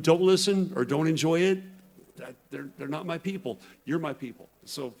people who don't listen or don't enjoy it, they're not my people. You're my people.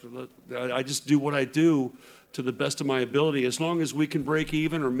 So I just do what I do to the best of my ability. As long as we can break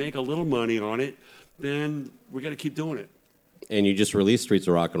even or make a little money on it, then we got to keep doing it. And you just released Streets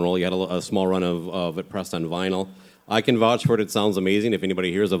of Rock and Roll. You had a small run of it pressed on vinyl. I can vouch for it. It sounds amazing. If anybody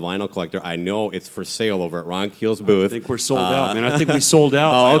here is a vinyl collector, I know it's for sale over at Ron Keel's booth. I think we're sold out, man. I think we sold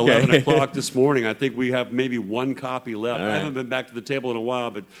out by okay. 11 o'clock this morning. I think we have maybe one copy left. All right. I haven't been back to the table in a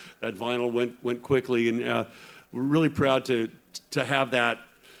while, but that vinyl went quickly. And we're really proud to have that.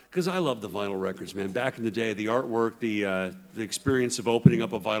 Because I love the vinyl records, man. Back in the day, the artwork, the experience of opening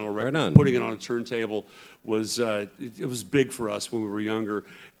up a vinyl record, Right on. putting it on a turntable was it was big for us when we were younger.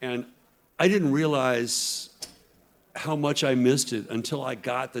 And I didn't realize how much I missed it until I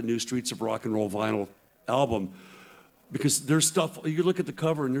got the new Streets of Rock and Roll vinyl album. Because there's stuff, you look at the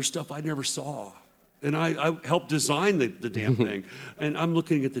cover and there's stuff I never saw. And I helped design the damn thing. And I'm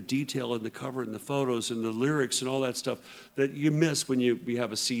looking at the detail in the cover and the photos and the lyrics and all that stuff that you miss when you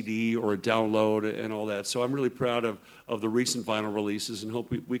have a CD or a download and all that. So I'm really proud of the recent vinyl releases and hope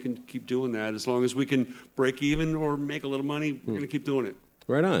we can keep doing that. As long as we can break even or make a little money, we're going to keep doing it.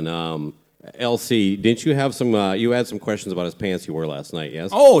 Right on. LC, didn't you have some? You had some questions about his pants you wore last night?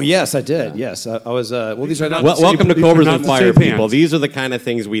 Yes. Oh yes, I did. Yes, I was. Well, these are not. Well, Welcome to these are Cobras not and the Fire, same people. pants. These are the kind of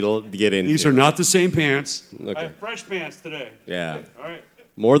things we get into. These are not the same pants. Okay. I have fresh pants today. Yeah. All right.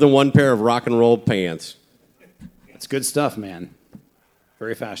 More than one pair of rock and roll pants. It's good stuff, man.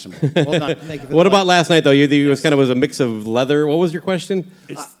 Very fashionable. Well done. Thank you for What the- about last night though? You was kind of a mix of leather. What was your question?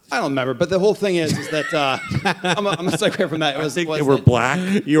 I don't remember, but the whole thing is that I'm a segue from that. It was, I think was they were that-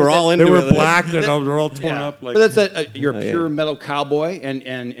 black. You were all into They were it. black and they're all torn Yeah. up. Like, But that's that you're a pure metal cowboy, and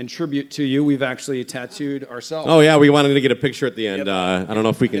in tribute to you, we've actually tattooed ourselves. Oh yeah, we wanted to get a picture at the end. I don't know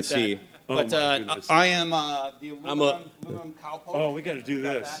if we can Get that. see. But Oh, my goodness. I am the aluminum cowpoke. oh, we got to do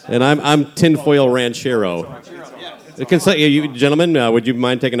this. And I'm tinfoil ranchero. You gentlemen, would you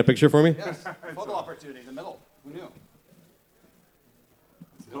mind taking a picture for me? Yes, photo opportunity in the middle. Who knew?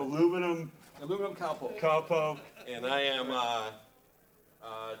 Aluminum Aluminum cowpoke. cowpoke. And I am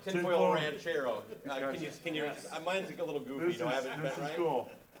Tinfoil ranchero. Can you? Mine's a little goofy. Do I have it right? cool.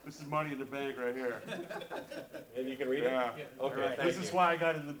 This is money in the bank right here. And you can read Yeah. it. Okay. This is why I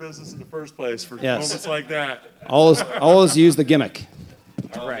got into the business in the first place, for Yes. moments like that. Always use the gimmick.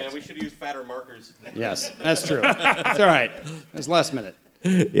 Oh, Right. man, we should use fatter markers. Yes, that's true. It's all right. It's last minute.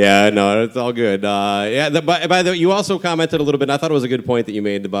 Yeah, no, it's all good. By the way, you also commented a little bit, and I thought it was a good point that you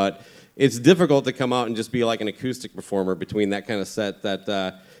made about it's difficult to come out and just be like an acoustic performer between that kind of set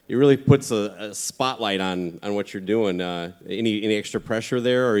that it really puts a spotlight on what you're doing. Any extra pressure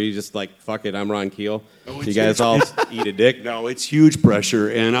there, or are you just like, fuck it, I'm Ron Keel? Oh, You guys all eat a dick? No, it's huge pressure,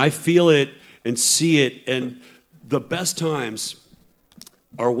 and I feel it and see it, and the best times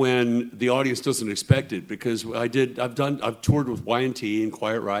are when the audience doesn't expect it, because I've toured with Y&T and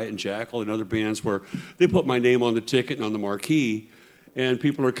Quiet Riot and Jackal and other bands where they put my name on the ticket and on the marquee, And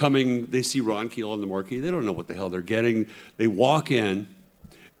people are coming, they see Ron Keel on the marquee, they don't know what the hell they're getting. They walk in,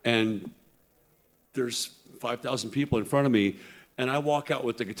 and there's 5,000 people in front of me, and I walk out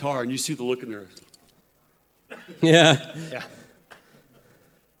with the guitar, and you see the look in their... Yeah. Yeah.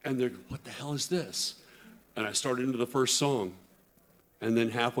 And they're, what the hell is this? And I started into the first song, and then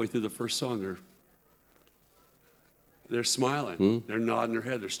halfway through the first song, they're smiling, they're nodding their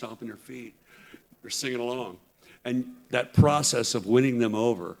head, they're stomping their feet, they're singing along. And that process of winning them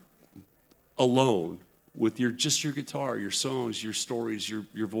over alone with just your guitar, your songs, your stories,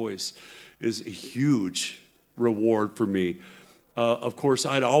 your voice is a huge reward for me. Of course,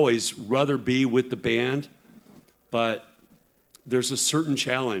 I'd always rather be with the band, but there's a certain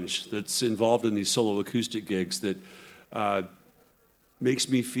challenge that's involved in these solo acoustic gigs that makes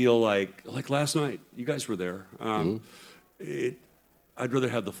me feel like last night, you guys were there. I'd rather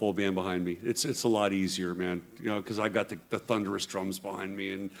have the full band behind me. It's a lot easier, man, because I got the thunderous drums behind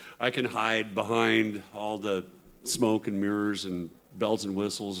me, and I can hide behind all the smoke and mirrors and bells and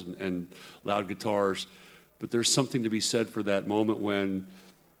whistles and loud guitars. But there's something to be said for that moment when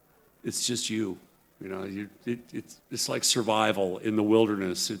it's just you. It's like survival in the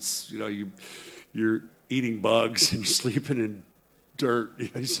wilderness. It's you're eating bugs and sleeping in dirt.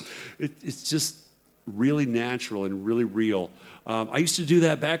 It's just really natural and really real. I used to do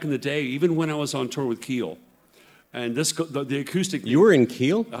that back in the day, even when I was on tour with Keel. And the acoustic... You were in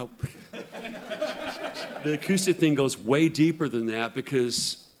Keel? The acoustic thing goes way deeper than that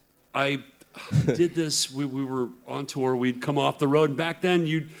because I did this. We were on tour. We'd come off the road. And back then,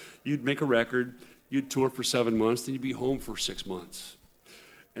 you'd make a record. You'd tour for 7 months. Then you'd be home for 6 months.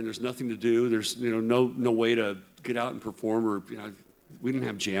 And there's nothing to do. There's no way to get out and perform. Or we didn't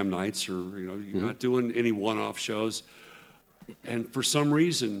have jam nights, or you're not doing any one-off shows. And for some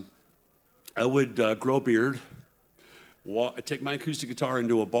reason, I would grow a beard, I'd take my acoustic guitar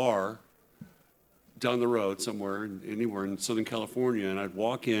into a bar down the road somewhere, anywhere in Southern California, and I'd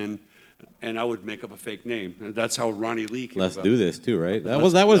walk in, and I would make up a fake name. And that's how Ronnie Lee came Let's about. do this too, right? That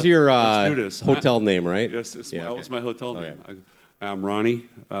was your Let's do this. hotel name, right? Yes, that was my hotel name. I'm Ronnie.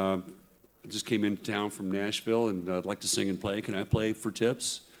 I just came into town from Nashville, and I'd like to sing and play. Can I play for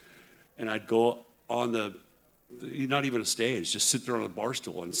tips? And I'd go on not even a stage, just sit there on a bar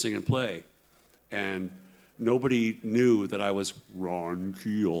stool and sing and play. And nobody knew that I was Ron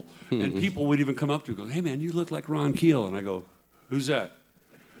Keel. And people would even come up to me and go, "Hey man, you look like Ron Keel." And I go, "Who's that?"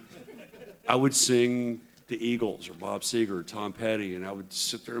 I would sing the Eagles or Bob Seger or Tom Petty, and I would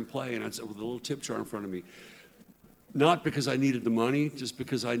sit there and play, and I'd sit with a little tip jar in front of me. Not because I needed the money, just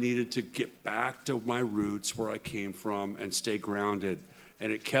because I needed to get back to my roots, where I came from, and stay grounded.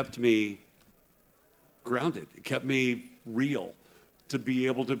 And it kept me grounded. It kept me real, to be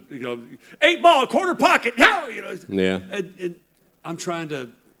able to, 8 ball, quarter pocket, Yeah. And I'm trying to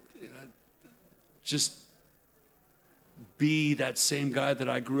just be that same guy that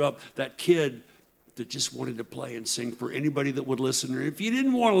I grew up, that kid that just wanted to play and sing for anybody that would listen. Or if you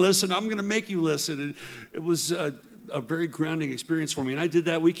didn't want to listen, I'm going to make you listen. And it was a very grounding experience for me. And I did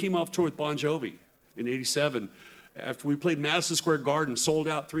that. We came off tour with Bon Jovi in '87. After we played Madison Square Garden, sold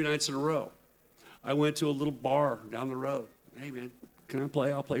out 3 nights in a row. I went to a little bar down the road. "Hey, man, can I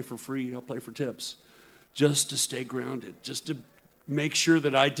play? I'll play for free. I'll play for tips." Just to stay grounded, just to make sure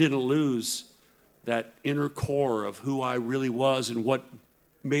that I didn't lose that inner core of who I really was and what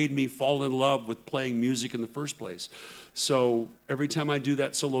made me fall in love with playing music in the first place. So every time I do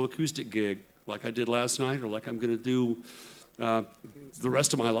that solo acoustic gig, like I did last night, or like I'm going to do the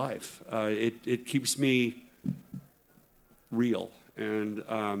rest of my life, it keeps me real. And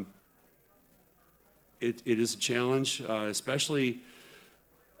it is a challenge, especially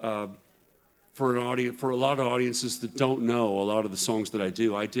for a lot of audiences that don't know a lot of the songs that I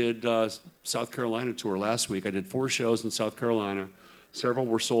do. I did South Carolina tour last week. I did 4 shows in South Carolina. Several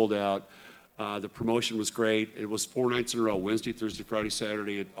were sold out. The promotion was great. It was 4 nights in a row: Wednesday, Thursday, Friday,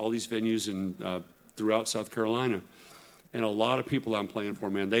 Saturday, at all these venues throughout South Carolina. And a lot of people I'm playing for,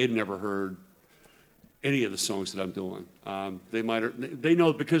 man, they had never heard any of the songs that I'm doing. They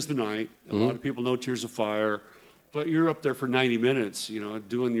know Because the Night. A lot of people know Tears of Fire. But you're up there for 90 minutes,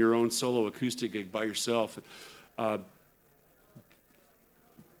 doing your own solo acoustic gig by yourself. The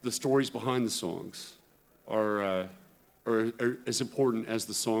stories behind the songs are as important as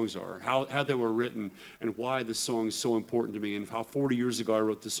the songs are. How they were written, and why the song is so important to me, and how 40 years ago I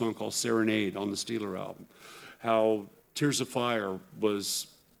wrote this song called Serenade on the Steeler album. How Tears of Fire was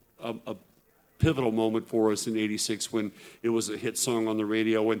a pivotal moment for us in '86 when it was a hit song on the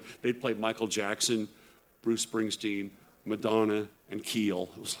radio, when they'd play Michael Jackson, Bruce Springsteen, Madonna, and Keel.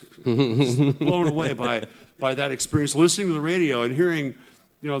 I was like, blown away by that experience, listening to the radio and hearing,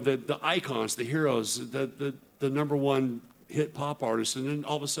 the icons, the heroes, the number one hit pop artists, and then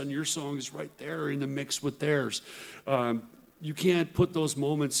all of a sudden your song is right there in the mix with theirs. You can't put those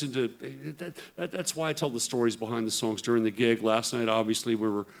moments into that's why I tell the stories behind the songs during the gig. Last night, obviously, we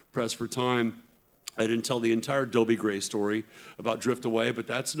were pressed for time. I didn't tell the entire Dobie Gray story about Drift Away, but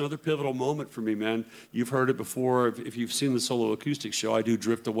that's another pivotal moment for me, man. You've heard it before. If you've seen the solo acoustic show, I do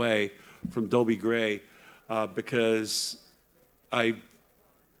Drift Away from Dobie Gray because I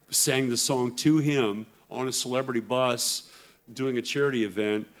sang the song to him on a celebrity bus doing a charity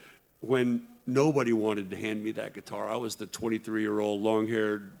event when nobody wanted to hand me that guitar. I was the 23-year-old,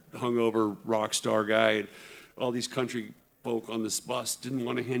 long-haired, hungover rock star guy. And all these country folk on this bus didn't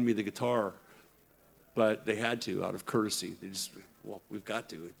want to hand me the guitar. But they had to, out of courtesy. They just, we've got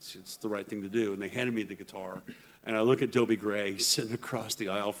to. It's the right thing to do. And they handed me the guitar. And I look at Dobie Gray sitting across the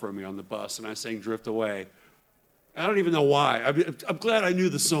aisle from me on the bus, and I sang Drift Away. I don't even know why. I'm glad I knew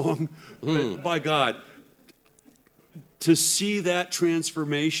the song, but by God, to see that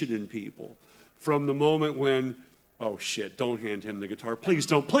transformation in people from the moment when, oh shit, don't hand him the guitar. Please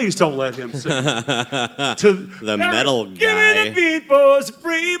don't let him sing. To the metal guy. Give me the beat, boys,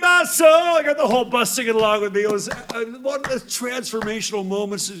 free my soul. I got the whole bus singing along with me. It was one of the transformational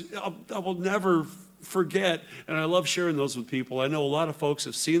moments I will never forget, and I love sharing those with people. I know a lot of folks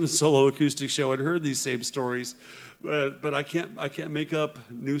have seen the solo acoustic show and heard these same stories, but I can't make up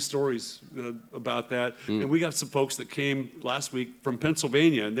new stories about that. And we got some folks that came last week from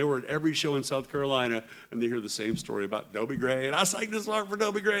Pennsylvania, and they were at every show in South Carolina, and they hear the same story about Dobie Gray. And I sang this song for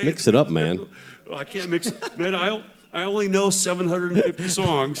Dobie Gray. Mix it up, man. I can't mix it. Man, I only know 750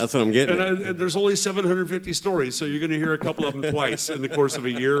 songs. That's what I'm getting. And there's only 750 stories, so you're going to hear a couple of them twice in the course of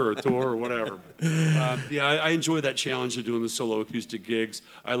a year or a tour or whatever. I enjoy that challenge of doing the solo acoustic gigs.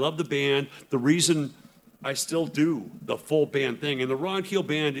 I love the band. The reason I still do the full band thing, and the Ron Keel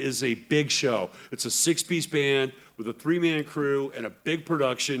Band is a big show. It's a 6-piece band with a 3-man crew and a big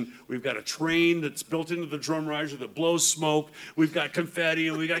production. We've got a train that's built into the drum riser that blows smoke. We've got confetti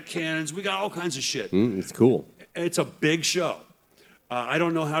and we got cannons. We got all kinds of shit. It's cool. It's a big show. I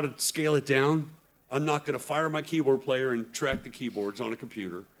don't know how to scale it down. I'm not going to fire my keyboard player and track the keyboards on a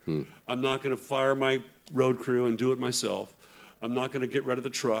computer. I'm not going to fire my road crew and do it myself. I'm not going to get rid of the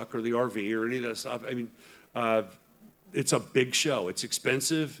truck or the RV or any of that stuff. I mean, it's a big show. It's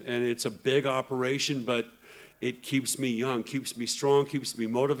expensive and it's a big operation, but it keeps me young, keeps me strong, keeps me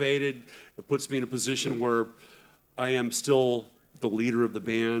motivated. It puts me in a position where I am still the leader of the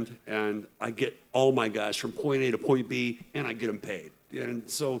band, and I get all my guys from point A to point B, and I get them paid. And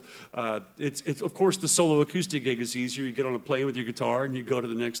so it's of course the solo acoustic gig is easier. You get on a plane with your guitar and you go to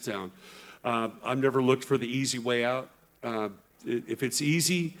the next town. I've never looked for the easy way out. If it's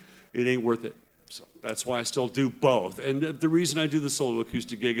easy, it ain't worth it. So that's why I still do both. And the reason I do the solo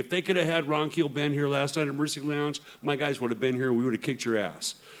acoustic gig, if they could have had Ron Keel band here last night at Mercy Lounge, my guys would have been here and we would have kicked your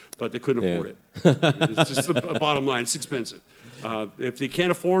ass. But they couldn't afford it. It's just the bottom line. It's expensive. If they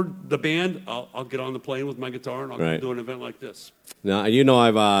can't afford the band, I'll get on the plane with my guitar and I'll go do an event like this. Now,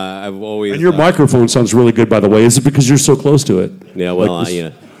 I've always... And your microphone sounds really good, by the way. Is it because you're so close to it? Yeah, well,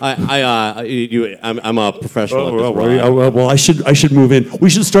 I'm a professional. Well, I should move in.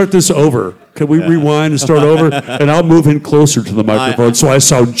 We should start this over. Can we rewind and start over? And I'll move in closer to the microphone so I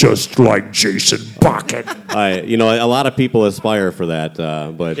sound just like Jason Bucket. A lot of people aspire for that,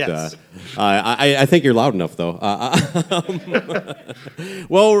 but yes. I think you're loud enough, though.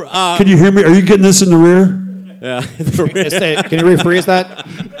 Can you hear me? Are you getting this in the rear? Yeah. Can you rephrase that?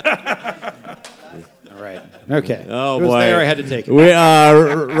 All right. Okay. Oh, it was boy. there, I had to take it.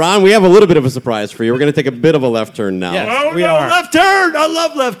 Ron, we have a little bit of a surprise for you. We're going to take a bit of a left turn now. Yes, we are. Left turn! I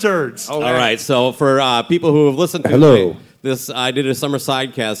love left turns. All right. So for people who have listened to I did a summer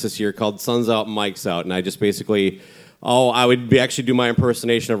sidecast this year called Sun's Out, Mike's Out, and I just basically... I would actually do my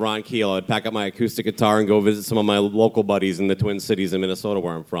impersonation of Ron Keel. I'd pack up my acoustic guitar and go visit some of my local buddies in the Twin Cities in Minnesota,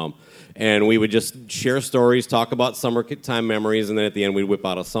 where I'm from. And we would just share stories, talk about summertime memories, and then at the end we'd whip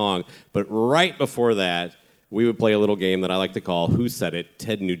out a song. But right before that, we would play a little game that I like to call Who Said It,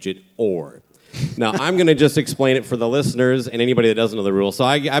 Ted Nugent or. Now, I'm going to just explain it for the listeners and anybody that doesn't know the rules. So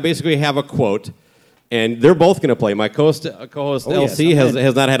I basically have a quote. And they're both going to play. My co-host LC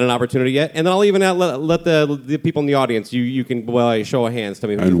has not had an opportunity yet. And then I'll even let the people in the audience, you can, show of hands. Tell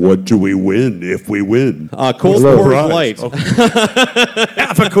me. And what do we win if we win? Cold Coors Light. Oh.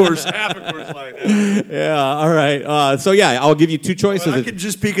 half a Coors Light. Yeah, all right. I'll give you two choices. Well, I can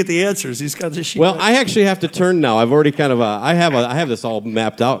just peek at the answers. He's got the sheet. Well, I actually have to turn now. I've already I have this all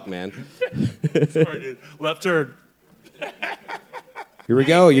mapped out, man. Sorry, dude. Left turn. Here we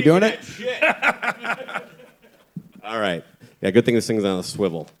go. You doing it? All right. Yeah, good thing this thing's on a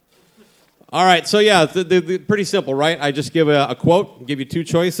swivel. All right, so yeah, pretty simple, right? I just give a quote, give you two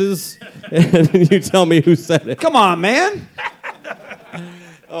choices, and you tell me who said it. Come on, man.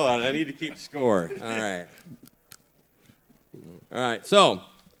 Oh, I need to keep score. All right. All right, so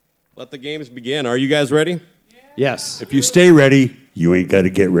let the games begin. Are you guys ready? Yes. If you stay ready, you ain't got to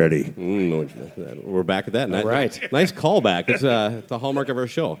get ready. We're back at that. All right. Nice callback. It's the hallmark of our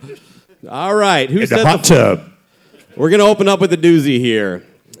show. All right. Who In said the hot tub. We're going to open up with a doozy here.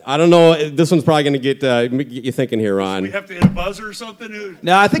 I don't know. This one's probably going to get you thinking here, Ron. We have to hit a buzzer or something?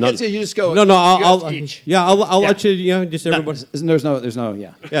 No, I think it's you just go. No, I'll each. let you, just everybody. There's no,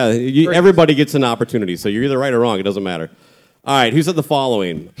 yeah. Yeah, everybody gets an opportunity, so you're either right or wrong. It doesn't matter. All right, who said the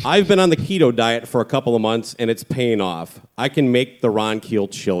following? I've been on the keto diet for a couple of months, and it's paying off. I can make the Ron Keel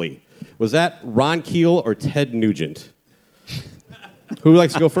chili. Was that Ron Keel or Ted Nugent? Who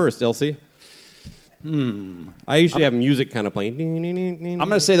likes to go first, Elsie? I usually have music kind of playing. I'm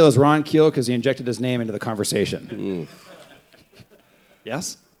going to say that was Ron Keel because he injected his name into the conversation.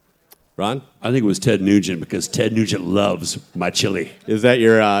 Yes? Ron? I think it was Ted Nugent because Ted Nugent loves my chili. Is that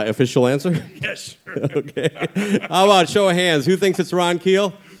your official answer? Yes, sure. Okay. How about show of hands? Who thinks it's Ron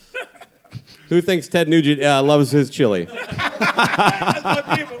Keel? Who thinks Ted Nugent loves his chili?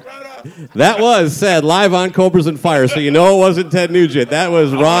 That was said live on Cobras and Fire, so you know it wasn't Ted Nugent. That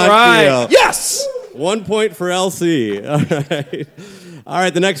was Ron Keel. Yes! 1 point for LC. All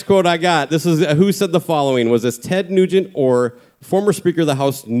right, the next quote I got. This is who said the following? Was this Ted Nugent or former Speaker of the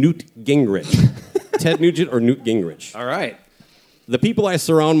House Newt Gingrich? Ted Nugent or Newt Gingrich? All right. The people I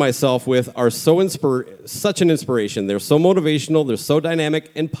surround myself with are such an inspiration. They're so motivational. They're so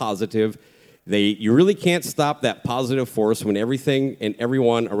dynamic and positive. You really can't stop that positive force when everything and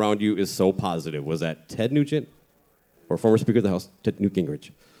everyone around you is so positive. Was that Ted Nugent or former Speaker of the House Newt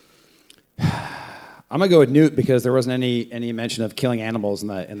Gingrich? I'm going to go with Newt because there wasn't any mention of killing animals in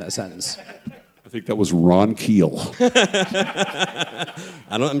that sentence. I think that was Ron Keel.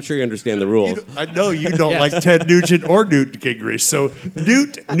 I'm sure you understand the rules. I know you don't like Ted Nugent or Newt Gingrich, so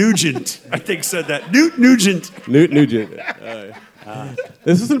Newt Nugent, I think, said that. Newt Nugent. Newt Nugent.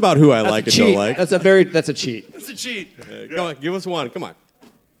 This isn't about who I like and don't like. That's a cheat. That's a cheat. Come on, give us one. Come on.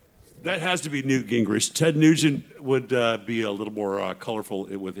 That has to be Newt Gingrich. Ted Nugent would be a little more colorful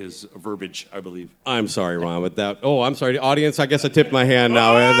with his verbiage, I believe. I'm sorry, Ron, with that. Oh, I'm sorry. Audience, I guess I tipped my hand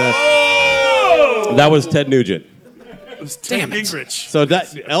now. That was Ted Nugent. It was Ted Gingrich. So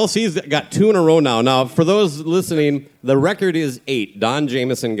LC's got 2 in a row now. Now, for those listening, the record is 8. Don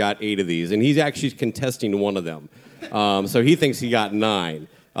Jameson got 8 of these, and he's actually contesting one of them. So he thinks he got 9.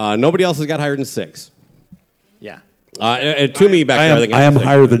 Nobody else has got higher than 6. Yeah. And to me back there, I am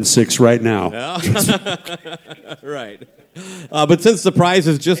higher than 6 right now. Right. But since the prize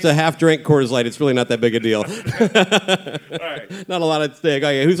is just a half-drink Coors Light, it's really not that big a deal. Not a lot at stake.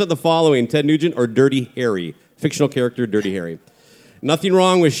 Okay, who said the following? Ted Nugent or Dirty Harry? Fictional character Dirty Harry. Nothing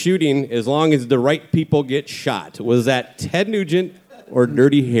wrong with shooting as long as the right people get shot. Was that Ted Nugent or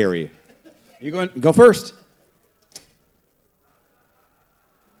Dirty Harry? You go first.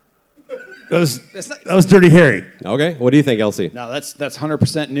 That was Dirty Harry. Okay, what do you think, Elsie? No, that's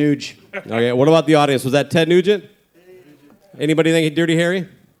 100% Nuge. Okay, what about the audience? Was that Ted Nugent? Anybody think Dirty Harry?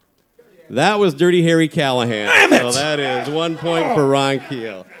 That was Dirty Harry Callahan. Damn it! So that is 1 point for Ron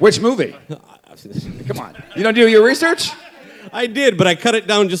Keel. Which movie? Come on. You don't do your research? I did, but I cut it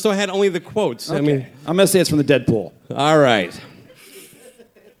down just so I had only the quotes. Okay. I mean, I'm going to say it's from the Deadpool. All right.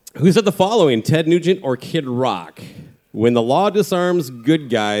 Who said the following? Ted Nugent or Kid Rock? When the law disarms good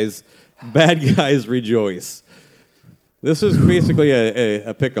guys, bad guys rejoice. This is basically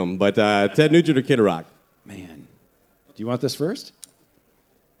a pick'em, but Ted Nugent or Kid Rock? Man. Do you want this first?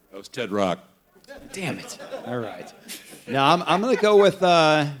 That was Ted Rock. Damn it. All right. Now, I'm going to go with...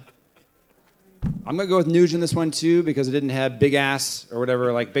 I'm going to go with Nuge in this one, too, because it didn't have big ass or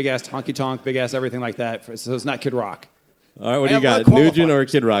whatever, like big ass honky tonk, big ass everything like that. So it's not Kid Rock. All right, what do you got? Nugent or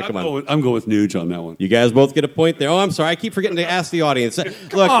Kid Rock? Come on. I'm going with Nuge on that one. You guys both get a point there. Oh, I'm sorry. I keep forgetting to ask the audience.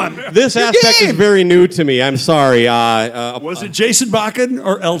 Look, this aspect is very new to me. I'm sorry. Was it Jason Bakken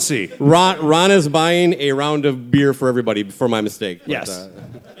or Elsie? Ron is buying a round of beer for everybody for my mistake. But, Yes.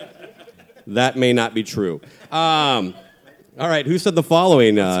 That may not be true. All right, who said the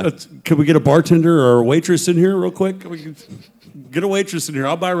following? Can we get a bartender or a waitress in here real quick? Get a waitress in here.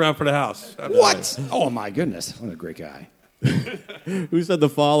 I'll buy around for the house. What? Oh, my goodness. What a great guy. Who said the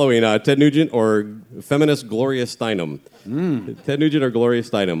following? Ted Nugent or feminist Gloria Steinem? Ted Nugent or Gloria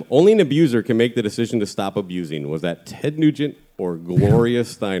Steinem? Only an abuser can make the decision to stop abusing. Was that Ted Nugent or Gloria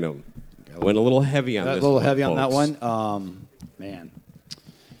Steinem? Gotta Went a little heavy on A this. little heavy on that folks. one. Man.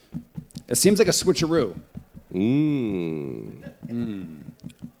 It seems like a switcheroo.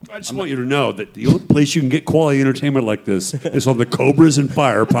 I just want you to know that the only place you can get quality entertainment like this is on the Cobras and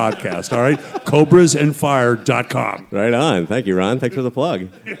Fire podcast, all right? CobrasandFire.com. Right on. Thank you, Ron. Thanks for the plug.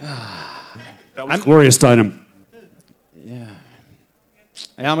 That was Gloria Steinem. Yeah,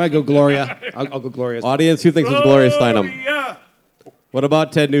 I'm going to go Gloria. I'll go Gloria. Audience, who thinks it was Gloria Steinem? Yeah. What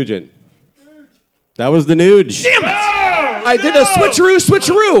about Ted Nugent? That was the Nuge. Damn it! I did a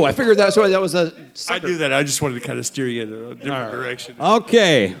switcheroo. I figured that was a. I do that. I just wanted to kind of steer you in a different direction.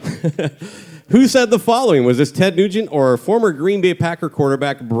 Okay. Who said the following? Was this Ted Nugent or former Green Bay Packer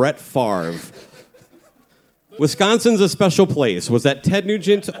quarterback Brett Favre? Wisconsin's a special place. Was that Ted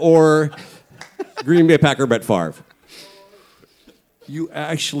Nugent or Green Bay Packer Brett Favre? You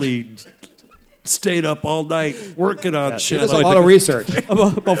actually stayed up all night working on shit. That's a lot of research.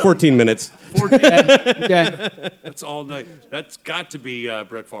 About 14 minutes. Okay. That's all night. That's got to be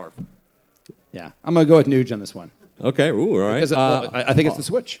Brett Favre. Yeah, I'm going to go with Nuge on this one. Okay, ooh, all right. Because I think it's the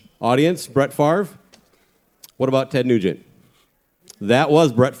switch. Audience, Brett Favre. What about Ted Nugent? That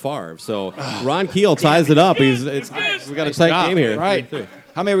was Brett Favre. So Ron Keel ties it up. We got a tight game here. Right.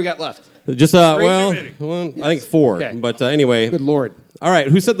 How many we got left? Just well, I think 4. Okay. But anyway. Good Lord. All right.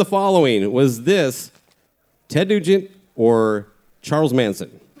 Who said the following? Was this Ted Nugent or Charles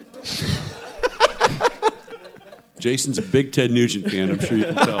Manson? Jason's a big Ted Nugent fan. I'm sure you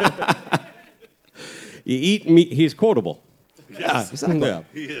can tell. You eat meat. He's quotable. Yeah, exactly. Yeah.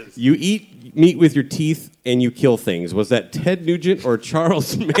 He is. You eat meat with your teeth and you kill things. Was that Ted Nugent or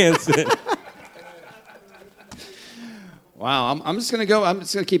Charles Manson? Wow, I'm just gonna go. I'm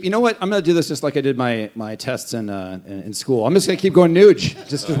just gonna keep. You know what? I'm gonna do this just like I did my tests in school. I'm just gonna keep going Nuge,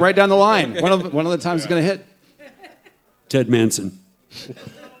 just right down the line. One of the times it's gonna hit. Ted Manson.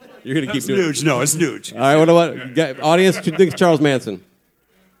 You're gonna keep That's doing. Nuge. No, it's Nuge. All right. What about audience? Who thinks Charles Manson?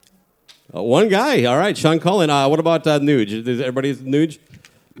 One guy. All right, Sean Cullen. What about Nuge? Is everybody's Nuge?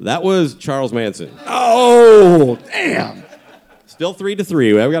 That was Charles Manson. Oh, damn. Still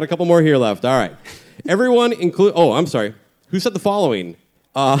 3-3. We've got a couple more here left. All right. Everyone include. Oh, I'm sorry. Who said the following?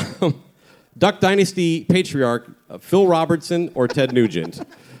 Duck Dynasty patriarch Phil Robertson or Ted Nugent?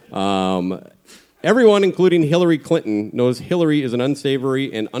 Everyone, including Hillary Clinton, knows Hillary is an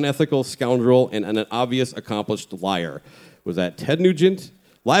unsavory and unethical scoundrel and an obvious accomplished liar. Was that Ted Nugent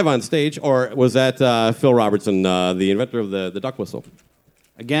live on stage, or was that Phil Robertson, the inventor of the duck whistle?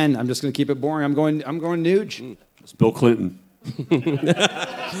 Again, I'm just gonna keep it boring. I'm going Nuge. It's Bill Clinton.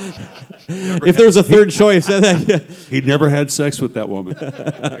 If there's a third choice, He'd never had sex with that woman.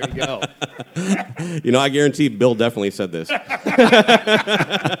 There you go. you know, I guarantee Bill definitely said this.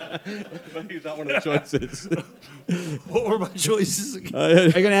 But he's not one of the choices. What were my choices again? Are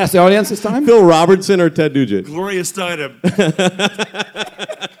you gonna ask the audience this time? Phil Robertson or Ted Nugent? Gloria Steinem.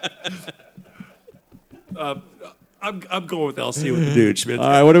 I'm going with LC with the Nuge, man. All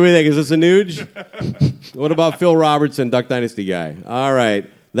right, what do we think? Is this a Nuge? What about Phil Robertson, Duck Dynasty guy? All right,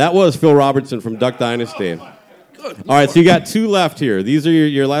 that was Phil Robertson from Duck Dynasty. All right, so you got 2 left here. These are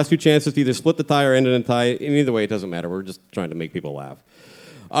your last 2 chances to either split the tie or end in a tie. In either way, it doesn't matter. We're just trying to make people laugh.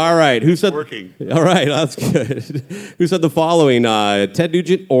 All right, who said? Working. All right, that's good. Who said the following? Ted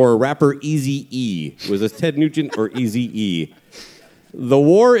Nugent or rapper Eazy-E? Was this Ted Nugent or Eazy-E? The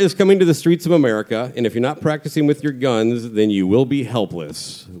war is coming to the streets of America, and if you're not practicing with your guns, then you will be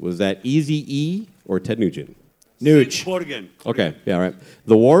helpless. Was that Eazy-E or Ted Nugent? Nuge. Quote again. Okay, yeah, all right.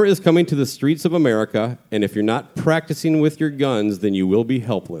 The war is coming to the streets of America, and if you're not practicing with your guns, then you will be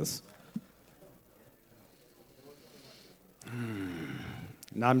helpless.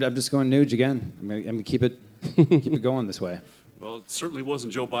 No, I'm just going Nuge again. I'm gonna keep it going this way. Well, it certainly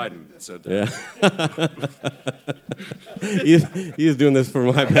wasn't Joe Biden that said that. Yeah. He's doing this for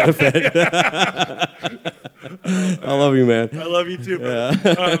my benefit. I love you, man. I love you too, man.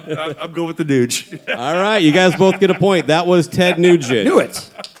 I'm going with the Nuge. All right, you guys both get a point. That was Ted Nugent. Knew it.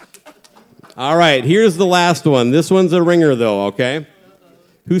 All right, here's the last one. This one's a ringer, though, okay?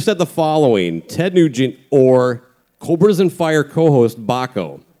 Who said the following? Ted Nugent or Cobras and Fire co-host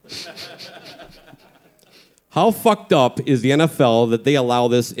Baco? How fucked up is the NFL that they allow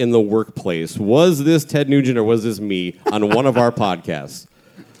this in the workplace? Was this Ted Nugent or was this me on one of our podcasts?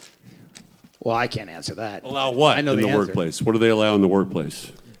 Well, I can't answer that. Allow what I know in the answer. workplace? What do they allow in the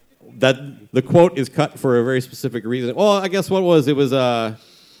workplace? That the quote is cut for a very specific reason. Well, I guess what was it was no,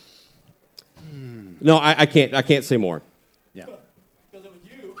 I can't say more. Yeah.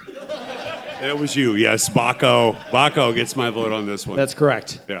 It was you, yes, Baco. Baco gets my vote on this one. That's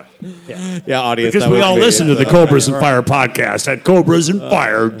correct. Yeah. Yeah, audience. Because that we was all me. listen to the Cobras and Fire podcast at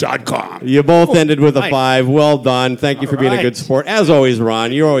cobrasandfire.com. You both ended with a nice. 5. Well done. Thank you for being a right. good sport. As always,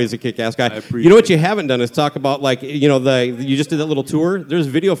 Ron, you're always a kick-ass guy. appreciate You know what you haven't done is talk about, like, you know, you just did that little tour. There's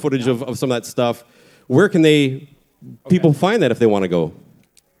video footage of some of that stuff. Where can people find that if they want to go?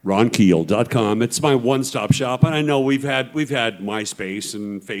 RonKeel.com. It's my one-stop shop, and I know we've had MySpace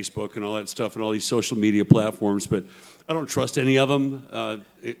and Facebook and all that stuff and all these social media platforms, but I don't trust any of them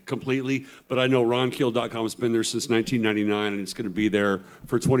completely. But I know RonKeel.com has been there since 1999, and it's going to be there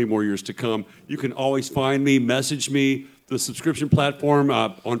for 20 more years to come. You can always find me, message me, the subscription platform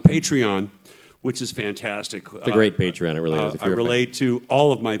on Patreon, which is fantastic. It's a great Patreon. It really is. If I you're a fan. relate to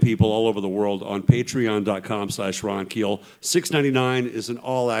all of my people all over the world on patreon.com/Ron Keel. $6.99 is an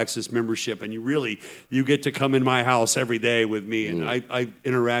all-access membership, and you get to come in my house every day with me, and I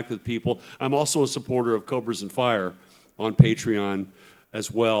interact with people. I'm also a supporter of Cobras and Fire on Patreon as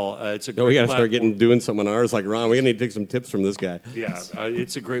well. It's a great We got to start platform. doing something on ours like Ron. We need to take some tips from this guy. Yeah,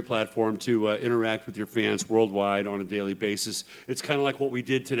 it's a great platform to interact with your fans worldwide on a daily basis. It's kind of like what we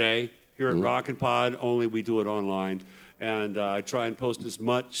did today here at Rockin' Pod, only we do it online. And I try and post as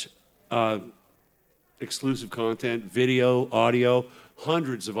much exclusive content, video, audio,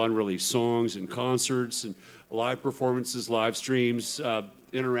 hundreds of unreleased songs and concerts and live performances, live streams,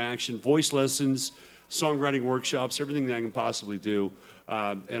 interaction, voice lessons, songwriting workshops, everything that I can possibly do.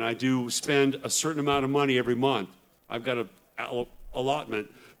 And I do spend a certain amount of money every month. I've got an allotment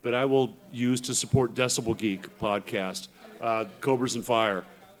that I will use to support Decibel Geek podcast, Cobras and Fire,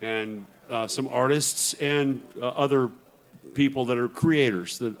 and some artists and other people that are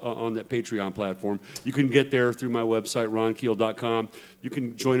creators on that Patreon platform. You can get there through my website, ronkeel.com. You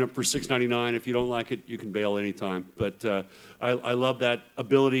can join up for $6.99. If you don't like it, you can bail anytime. But I love that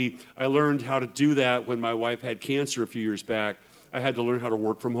ability. I learned how to do that when my wife had cancer a few years back. I had to learn how to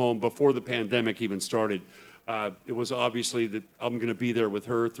work from home before the pandemic even started. It was obviously that I'm going to be there with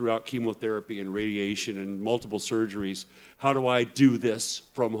her throughout chemotherapy and radiation and multiple surgeries. How do I do this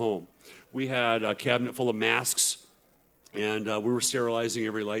from home? We had a cabinet full of masks, and we were sterilizing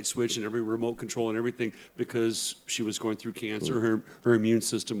every light switch and every remote control and everything because she was going through cancer. Her immune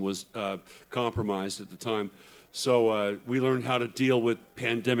system was compromised at the time. So we learned how to deal with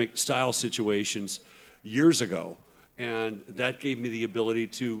pandemic-style situations years ago. And that gave me the ability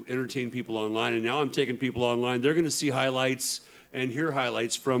to entertain people online. And now I'm taking people online. They're going to see highlights and hear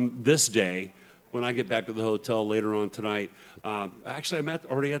highlights from this day when I get back to the hotel later on tonight. Actually, I'm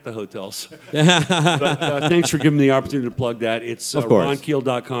already at the hotels. But thanks for giving me the opportunity to plug that. It's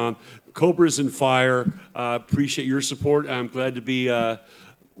ronkeel.com. Cobras and Fire. Appreciate your support. I'm glad to be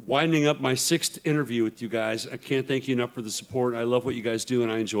winding up my 6th interview with you guys. I can't thank you enough for the support. I love what you guys do,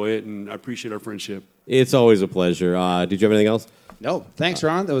 and I enjoy it, and I appreciate our friendship. It's always a pleasure. Did you have anything else? No, thanks,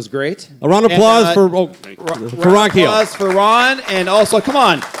 Ron. That was great. A round of applause for Ron Keel. Applause for Ron, and also, come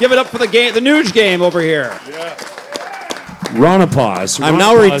on, give it up for the Nuge game over here. Ronopause. I'm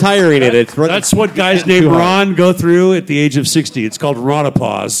now retiring it. That's what guys named Ron go through at the age of 60. It's called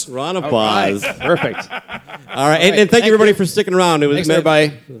Ronopause. Ronopause. Right. Perfect. All right, and thank you everybody for sticking around. Thanks,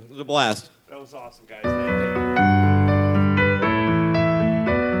 everybody. It was a blast. That was awesome, guys. Thank you.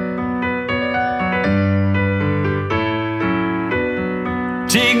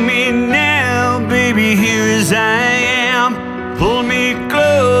 Take me now, baby, here as I am. Pull me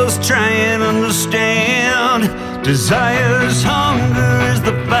close, try and understand. Desire's hunger is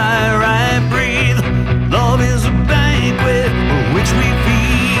the fire I breathe. Love is a banquet for which we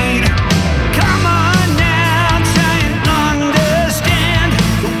feed. Come on now, try and understand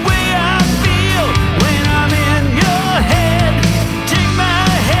the way I feel when I'm in your head. Take my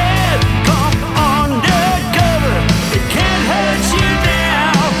head, come undercover. It can't hurt you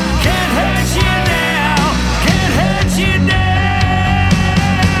now, can't hurt you now, can't hurt you now.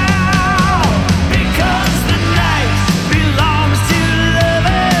 Because the night belongs to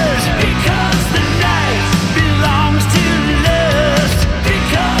lovers. Because the night belongs to lust.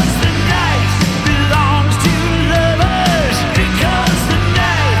 Because the night belongs to lovers. Because the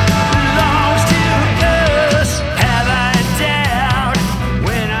night belongs to us. Have I doubt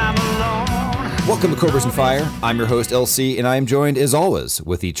when I'm alone? Welcome to Cobras and Fire. I'm your host, LC, and I am joined, as always,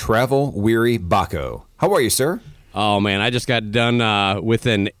 with the travel-weary Baco. How are you, sir? Oh, man, I just got done with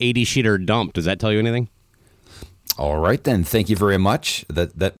an 80-sheeter dump. Does that tell you anything? All right, then. Thank you very much.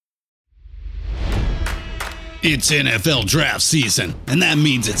 It's NFL draft season, and that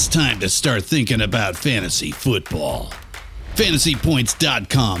means it's time to start thinking about fantasy football.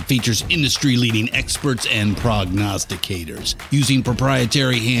 FantasyPoints.com features industry-leading experts and prognosticators using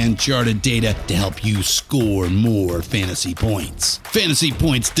proprietary hand-charted data to help you score more fantasy points.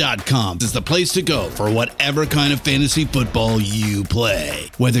 FantasyPoints.com is the place to go for whatever kind of fantasy football you play.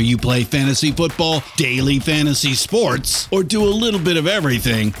 Whether you play fantasy football, daily fantasy sports, or do a little bit of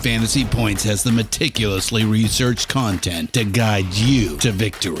everything, Fantasy Points has the meticulously researched content to guide you to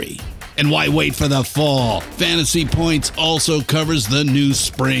victory. And why wait for the fall? Fantasy Points also covers the new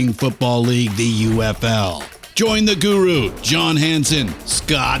spring football league, the UFL. Join the guru, John Hansen,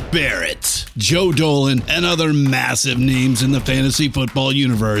 Scott Barrett, Joe Dolan, and other massive names in the fantasy football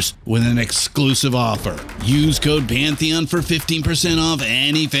universe with an exclusive offer. Use code Pantheon for 15% off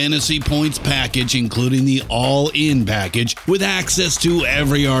any Fantasy Points package, including the all-in package, with access to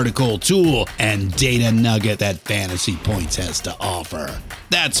every article, tool, and data nugget that Fantasy Points has to offer.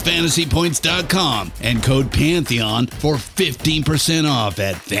 That's FantasyPoints.com and code Pantheon for 15% off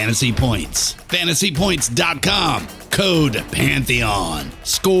at Fantasy Points. FantasyPoints.com, code Pantheon.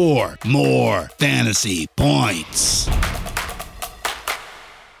 Score more fantasy points.